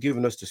continue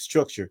giving us the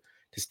structure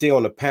to stay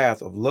on the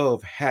path of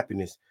love,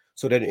 happiness,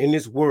 so that in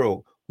this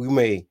world we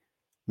may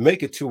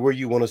make it to where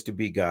you want us to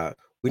be, God.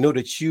 We know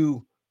that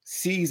you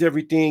sees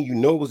everything, you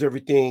knows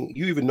everything,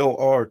 you even know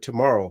our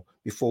tomorrow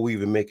before we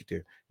even make it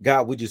there.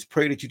 God, we just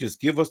pray that you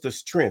just give us the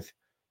strength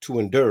to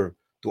endure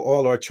through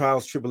all our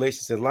trials,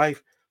 tribulations in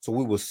life, so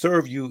we will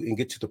serve you and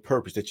get to the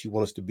purpose that you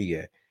want us to be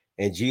at.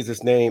 In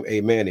Jesus' name,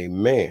 amen,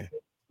 amen.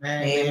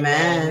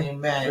 Amen.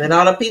 Amen. Let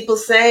all the people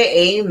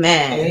say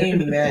amen.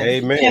 Amen.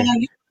 Amen. Can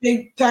I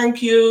say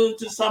thank you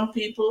to some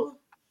people?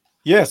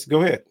 Yes,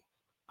 go ahead.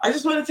 I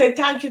just want to say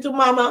thank you to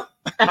Mama.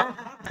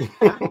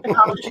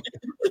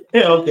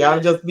 Okay,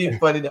 I'm just being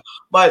funny now.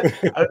 But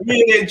I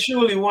really and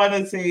truly want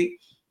to say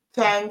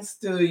thanks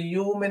to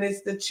you,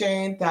 Minister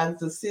Chain. Thanks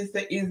to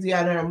Sister Izzy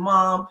and her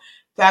mom.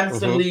 Thanks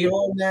to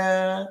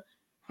Leona,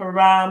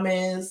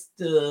 Haramis,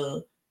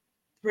 to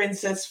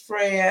Princess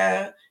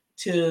Freya,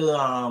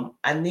 to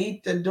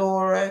Anita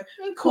Dora,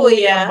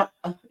 Kuya.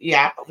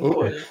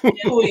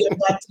 Kuya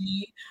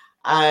Bati,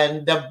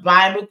 and the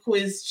Bible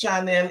Quiz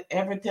channel,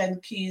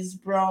 Everton Keys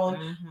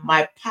Brown,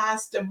 my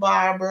pastor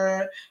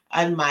Barber,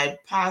 and my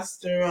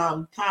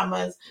pastor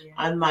Thomas,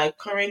 and my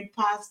current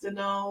pastor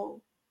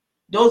now,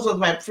 those was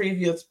my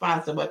previous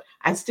pastor, but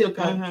I still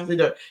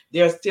consider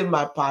they're still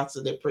my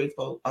pastor. They pray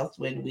for us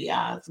when we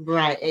ask.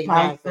 Right,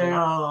 exactly.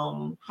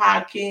 Pastor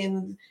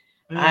Harkins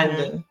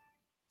and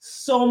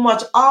so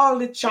much, all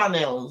the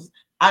channels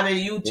and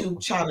the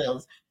YouTube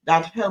channels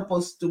that help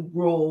us to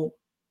grow,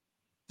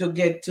 to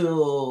get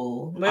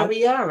to where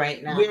we are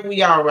right now. Where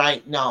we are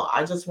right now.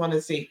 I just want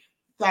to say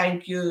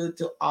thank you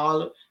to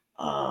all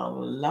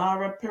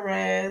Laura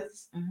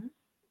Perez.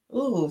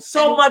 Ooh,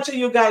 so much of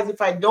you guys. If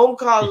I don't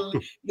call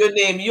your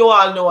name, you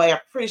all know I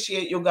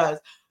appreciate you guys.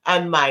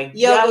 And my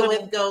Yoga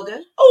with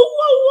Goga.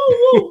 Oh,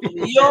 whoa.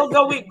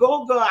 Yoga with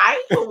Goga.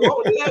 I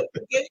won't let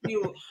forget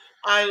you.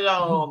 And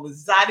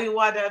Zaddy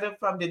Wadada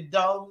from the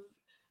Dove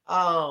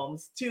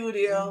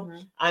studio,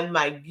 and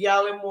my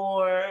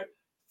Gallimore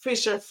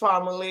Fisher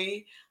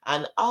family,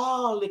 and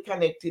all the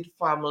connected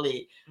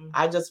family.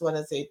 I just want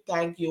to say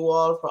thank you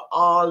all for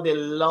all the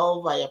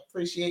love. I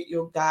appreciate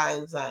you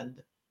guys, and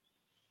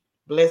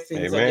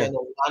blessings again.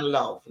 One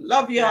love.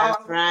 Love you all.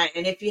 That's right.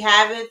 And if you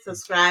haven't,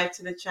 subscribe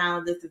to the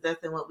channel. This is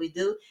That's What We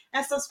Do.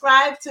 And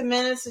subscribe to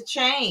Minister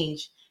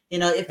Change. You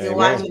know, if you're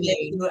watching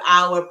it through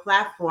our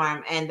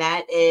platform, and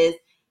that is,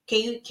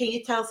 can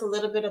you tell us a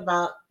little bit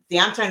about, see,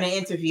 I'm turning the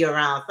interview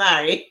around,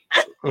 sorry.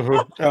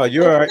 Oh,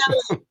 you're all right.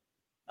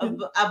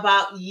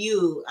 About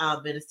you,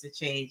 Minister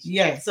Change.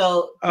 Yes.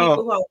 So people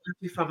who are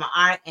watching from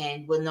our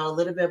end will know a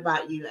little bit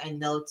about you and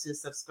know to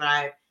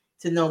subscribe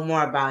to know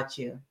more about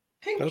you.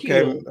 Thank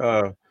you.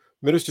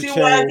 Minister Change.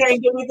 I can't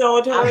do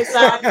without her.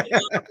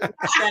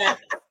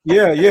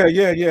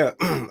 Yeah.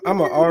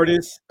 I'm an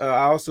artist.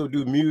 I also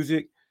do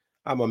music.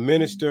 I'm a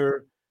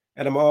minister,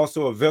 and I'm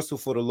also a vessel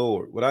for the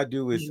Lord. What I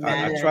do is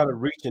I try to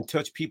reach and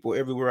touch people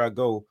everywhere I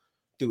go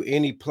through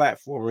any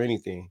platform or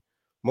anything.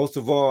 Most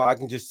of all, I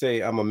can just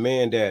say I'm a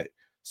man that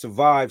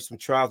survived some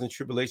trials and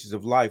tribulations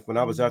of life when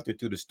I was out there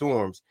through the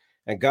storms,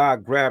 and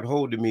God grabbed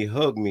hold of me,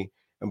 hugged me,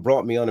 and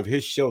brought me under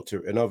his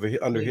shelter and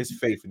under his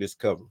faith and his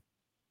cover.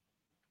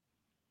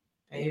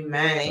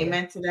 Amen.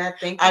 Amen to that.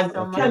 Thank you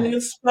so much. Can you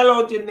spell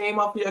out your name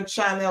of your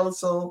channel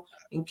so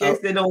in case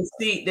they don't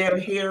see it, they're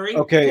hearing?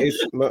 Okay,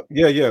 it's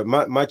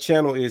my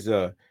channel is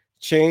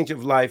Change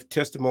of Life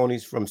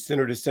Testimonies from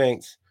Sinner to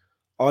Saints.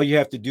 All you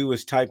have to do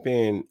is type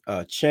in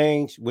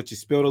change, which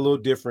is spelled a little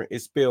different.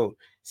 It's spelled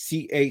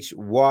CHYANGE.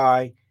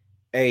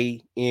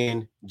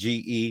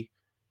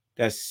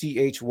 That's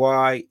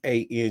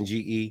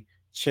CHYANGE.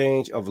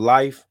 Change of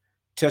Life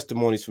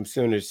Testimonies from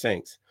Sinner to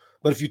Saints.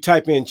 But if you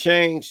type in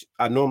change,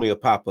 I normally will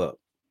pop up.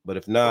 But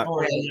if not,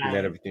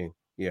 that everything.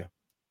 Yeah.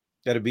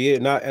 That'll be it.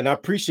 And I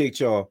appreciate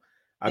y'all.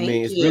 I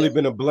mean, it's really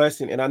been a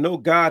blessing. And I know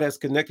God has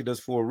connected us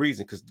for a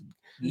reason, because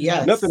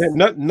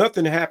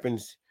nothing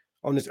happens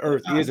on this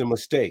earth is a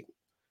mistake.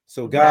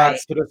 So God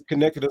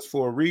connected us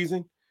for a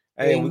reason.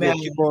 And we're going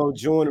to keep on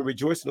joining and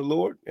rejoicing the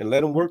Lord and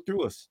let him work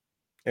through us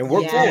and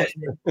work for us.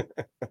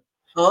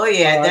 Oh,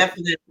 yeah,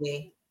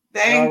 definitely.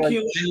 Thank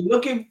you. And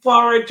looking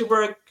forward to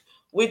work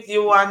with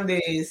you on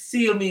the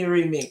Seal Me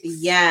remix.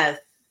 Yes.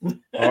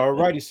 All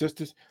righty,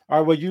 sisters. All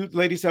right, well, you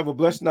ladies have a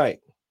blessed night.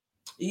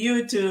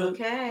 You too.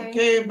 Okay.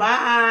 Okay,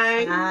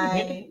 bye.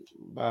 Bye.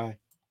 Bye.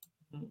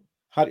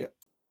 How do you...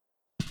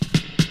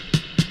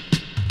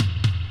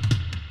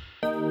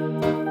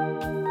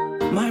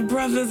 My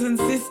brothers and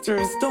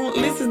sisters, don't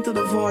listen to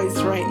the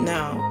voice right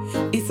now.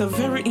 It's a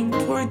very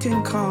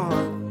important call.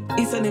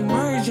 It's an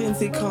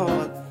emergency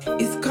call.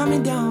 It's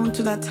coming down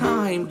to that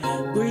time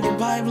where the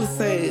Bible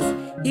says,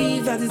 he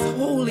that is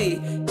holy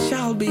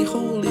shall be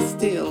holy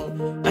still,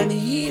 and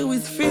he who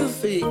is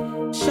filthy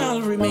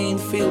shall remain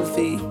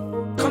filthy.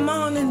 Come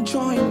on and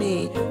join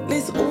me.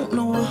 Let's open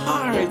our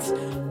hearts,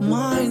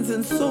 minds,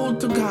 and soul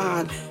to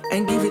God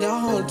and give it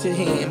all to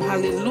him.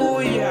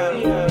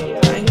 Hallelujah.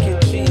 Thank you,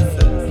 Jesus.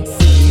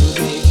 Seal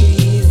me,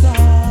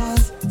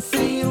 Jesus.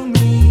 Seal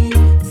me.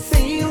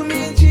 Seal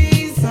me,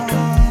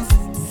 Jesus.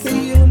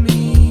 Seal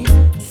me.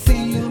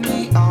 Seal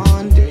me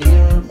under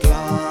your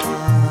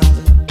blood.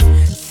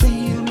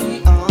 Seal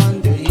me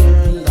under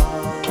your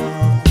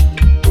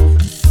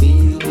love.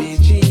 Seal me,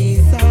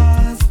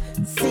 Jesus.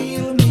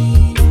 Seal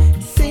me.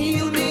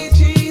 Seal me,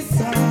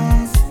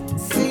 Jesus.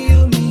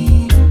 Seal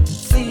me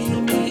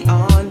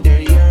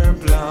under your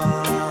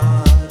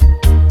blood.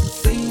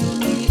 Seal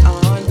me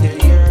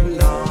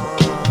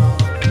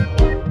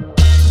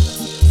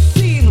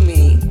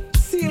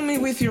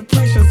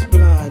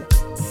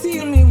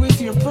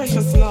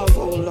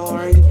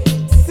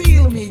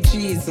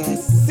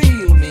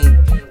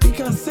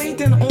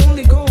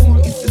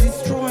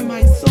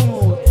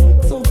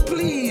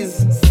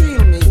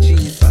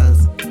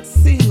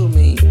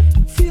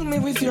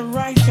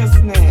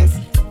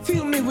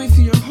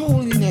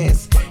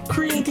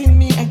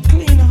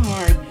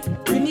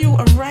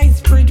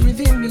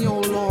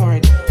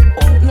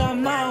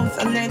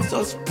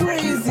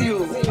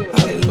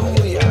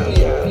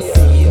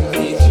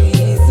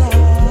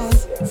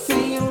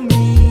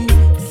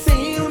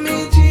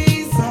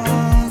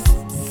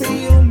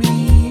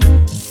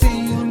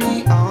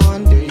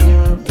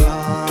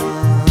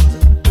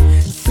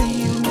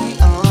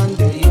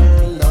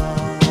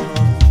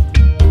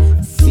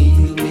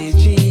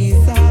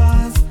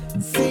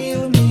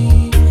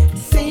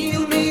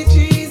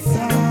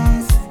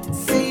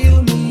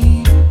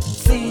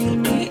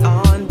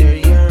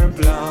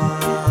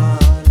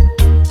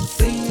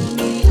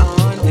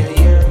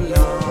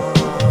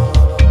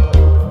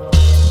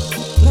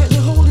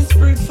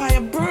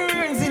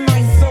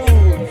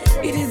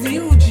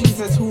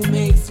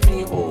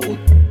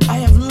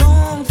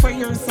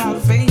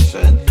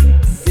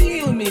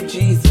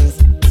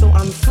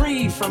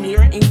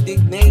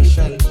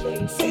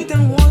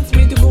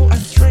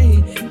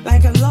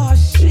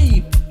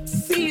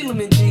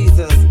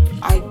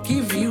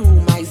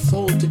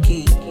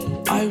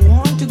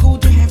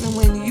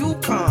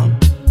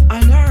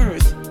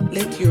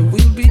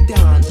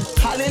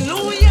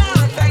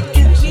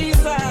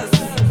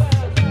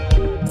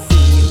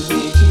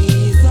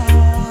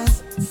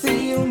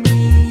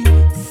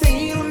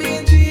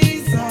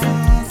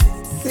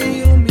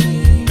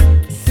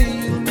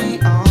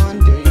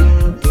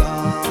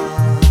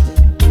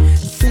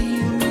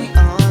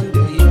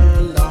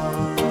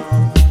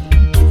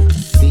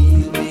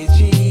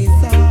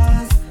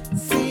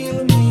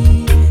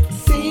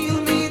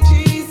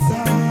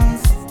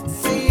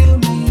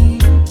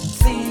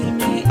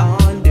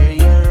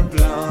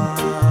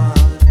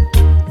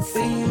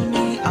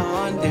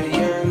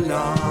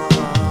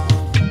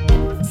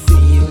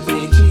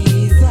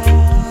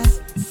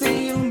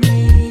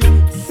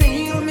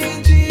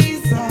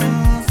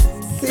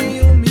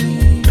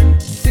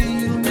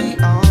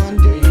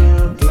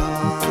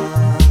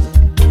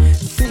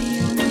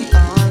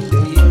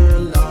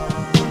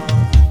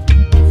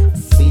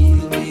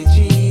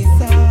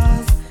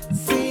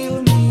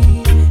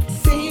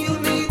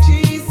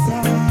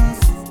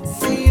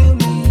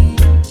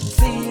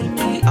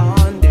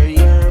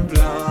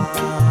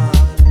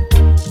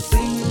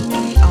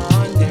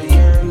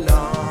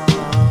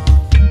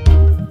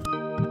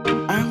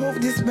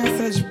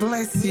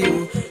bless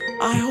you.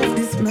 I hope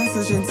this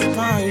message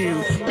inspires you.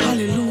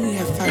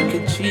 Hallelujah. Thank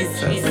you,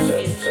 Jesus. We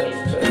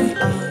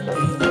honor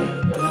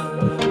your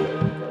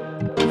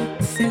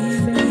blood.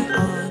 Seal me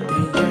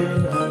under your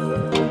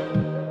love.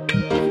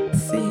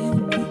 Seal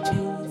me,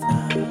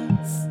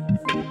 Jesus.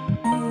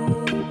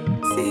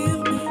 Seal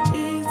me,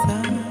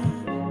 Jesus.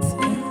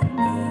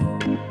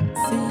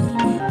 Seal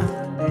me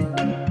under your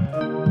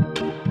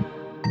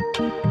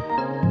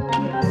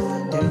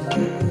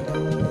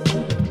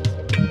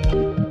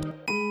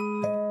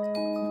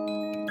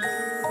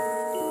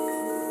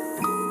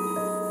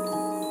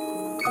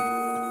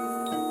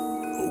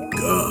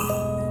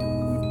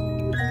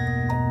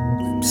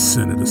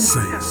Son of the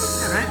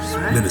saints,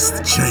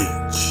 minister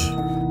change.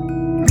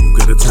 You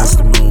got a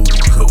testimony,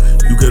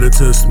 you got a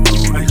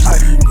testimony,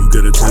 you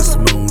got a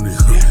testimony,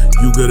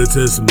 you got a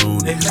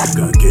testimony.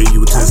 God gave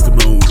you a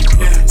testimony.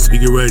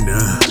 Speak it right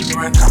now.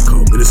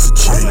 Call minister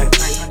change.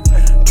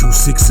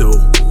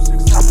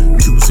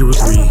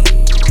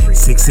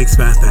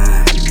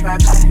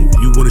 260-203-6655. If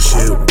you wanna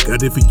share what God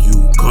did for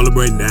you, call him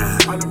right now.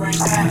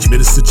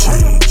 Minister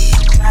change.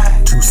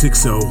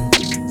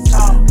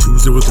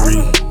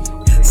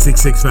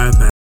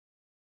 260-203-6655.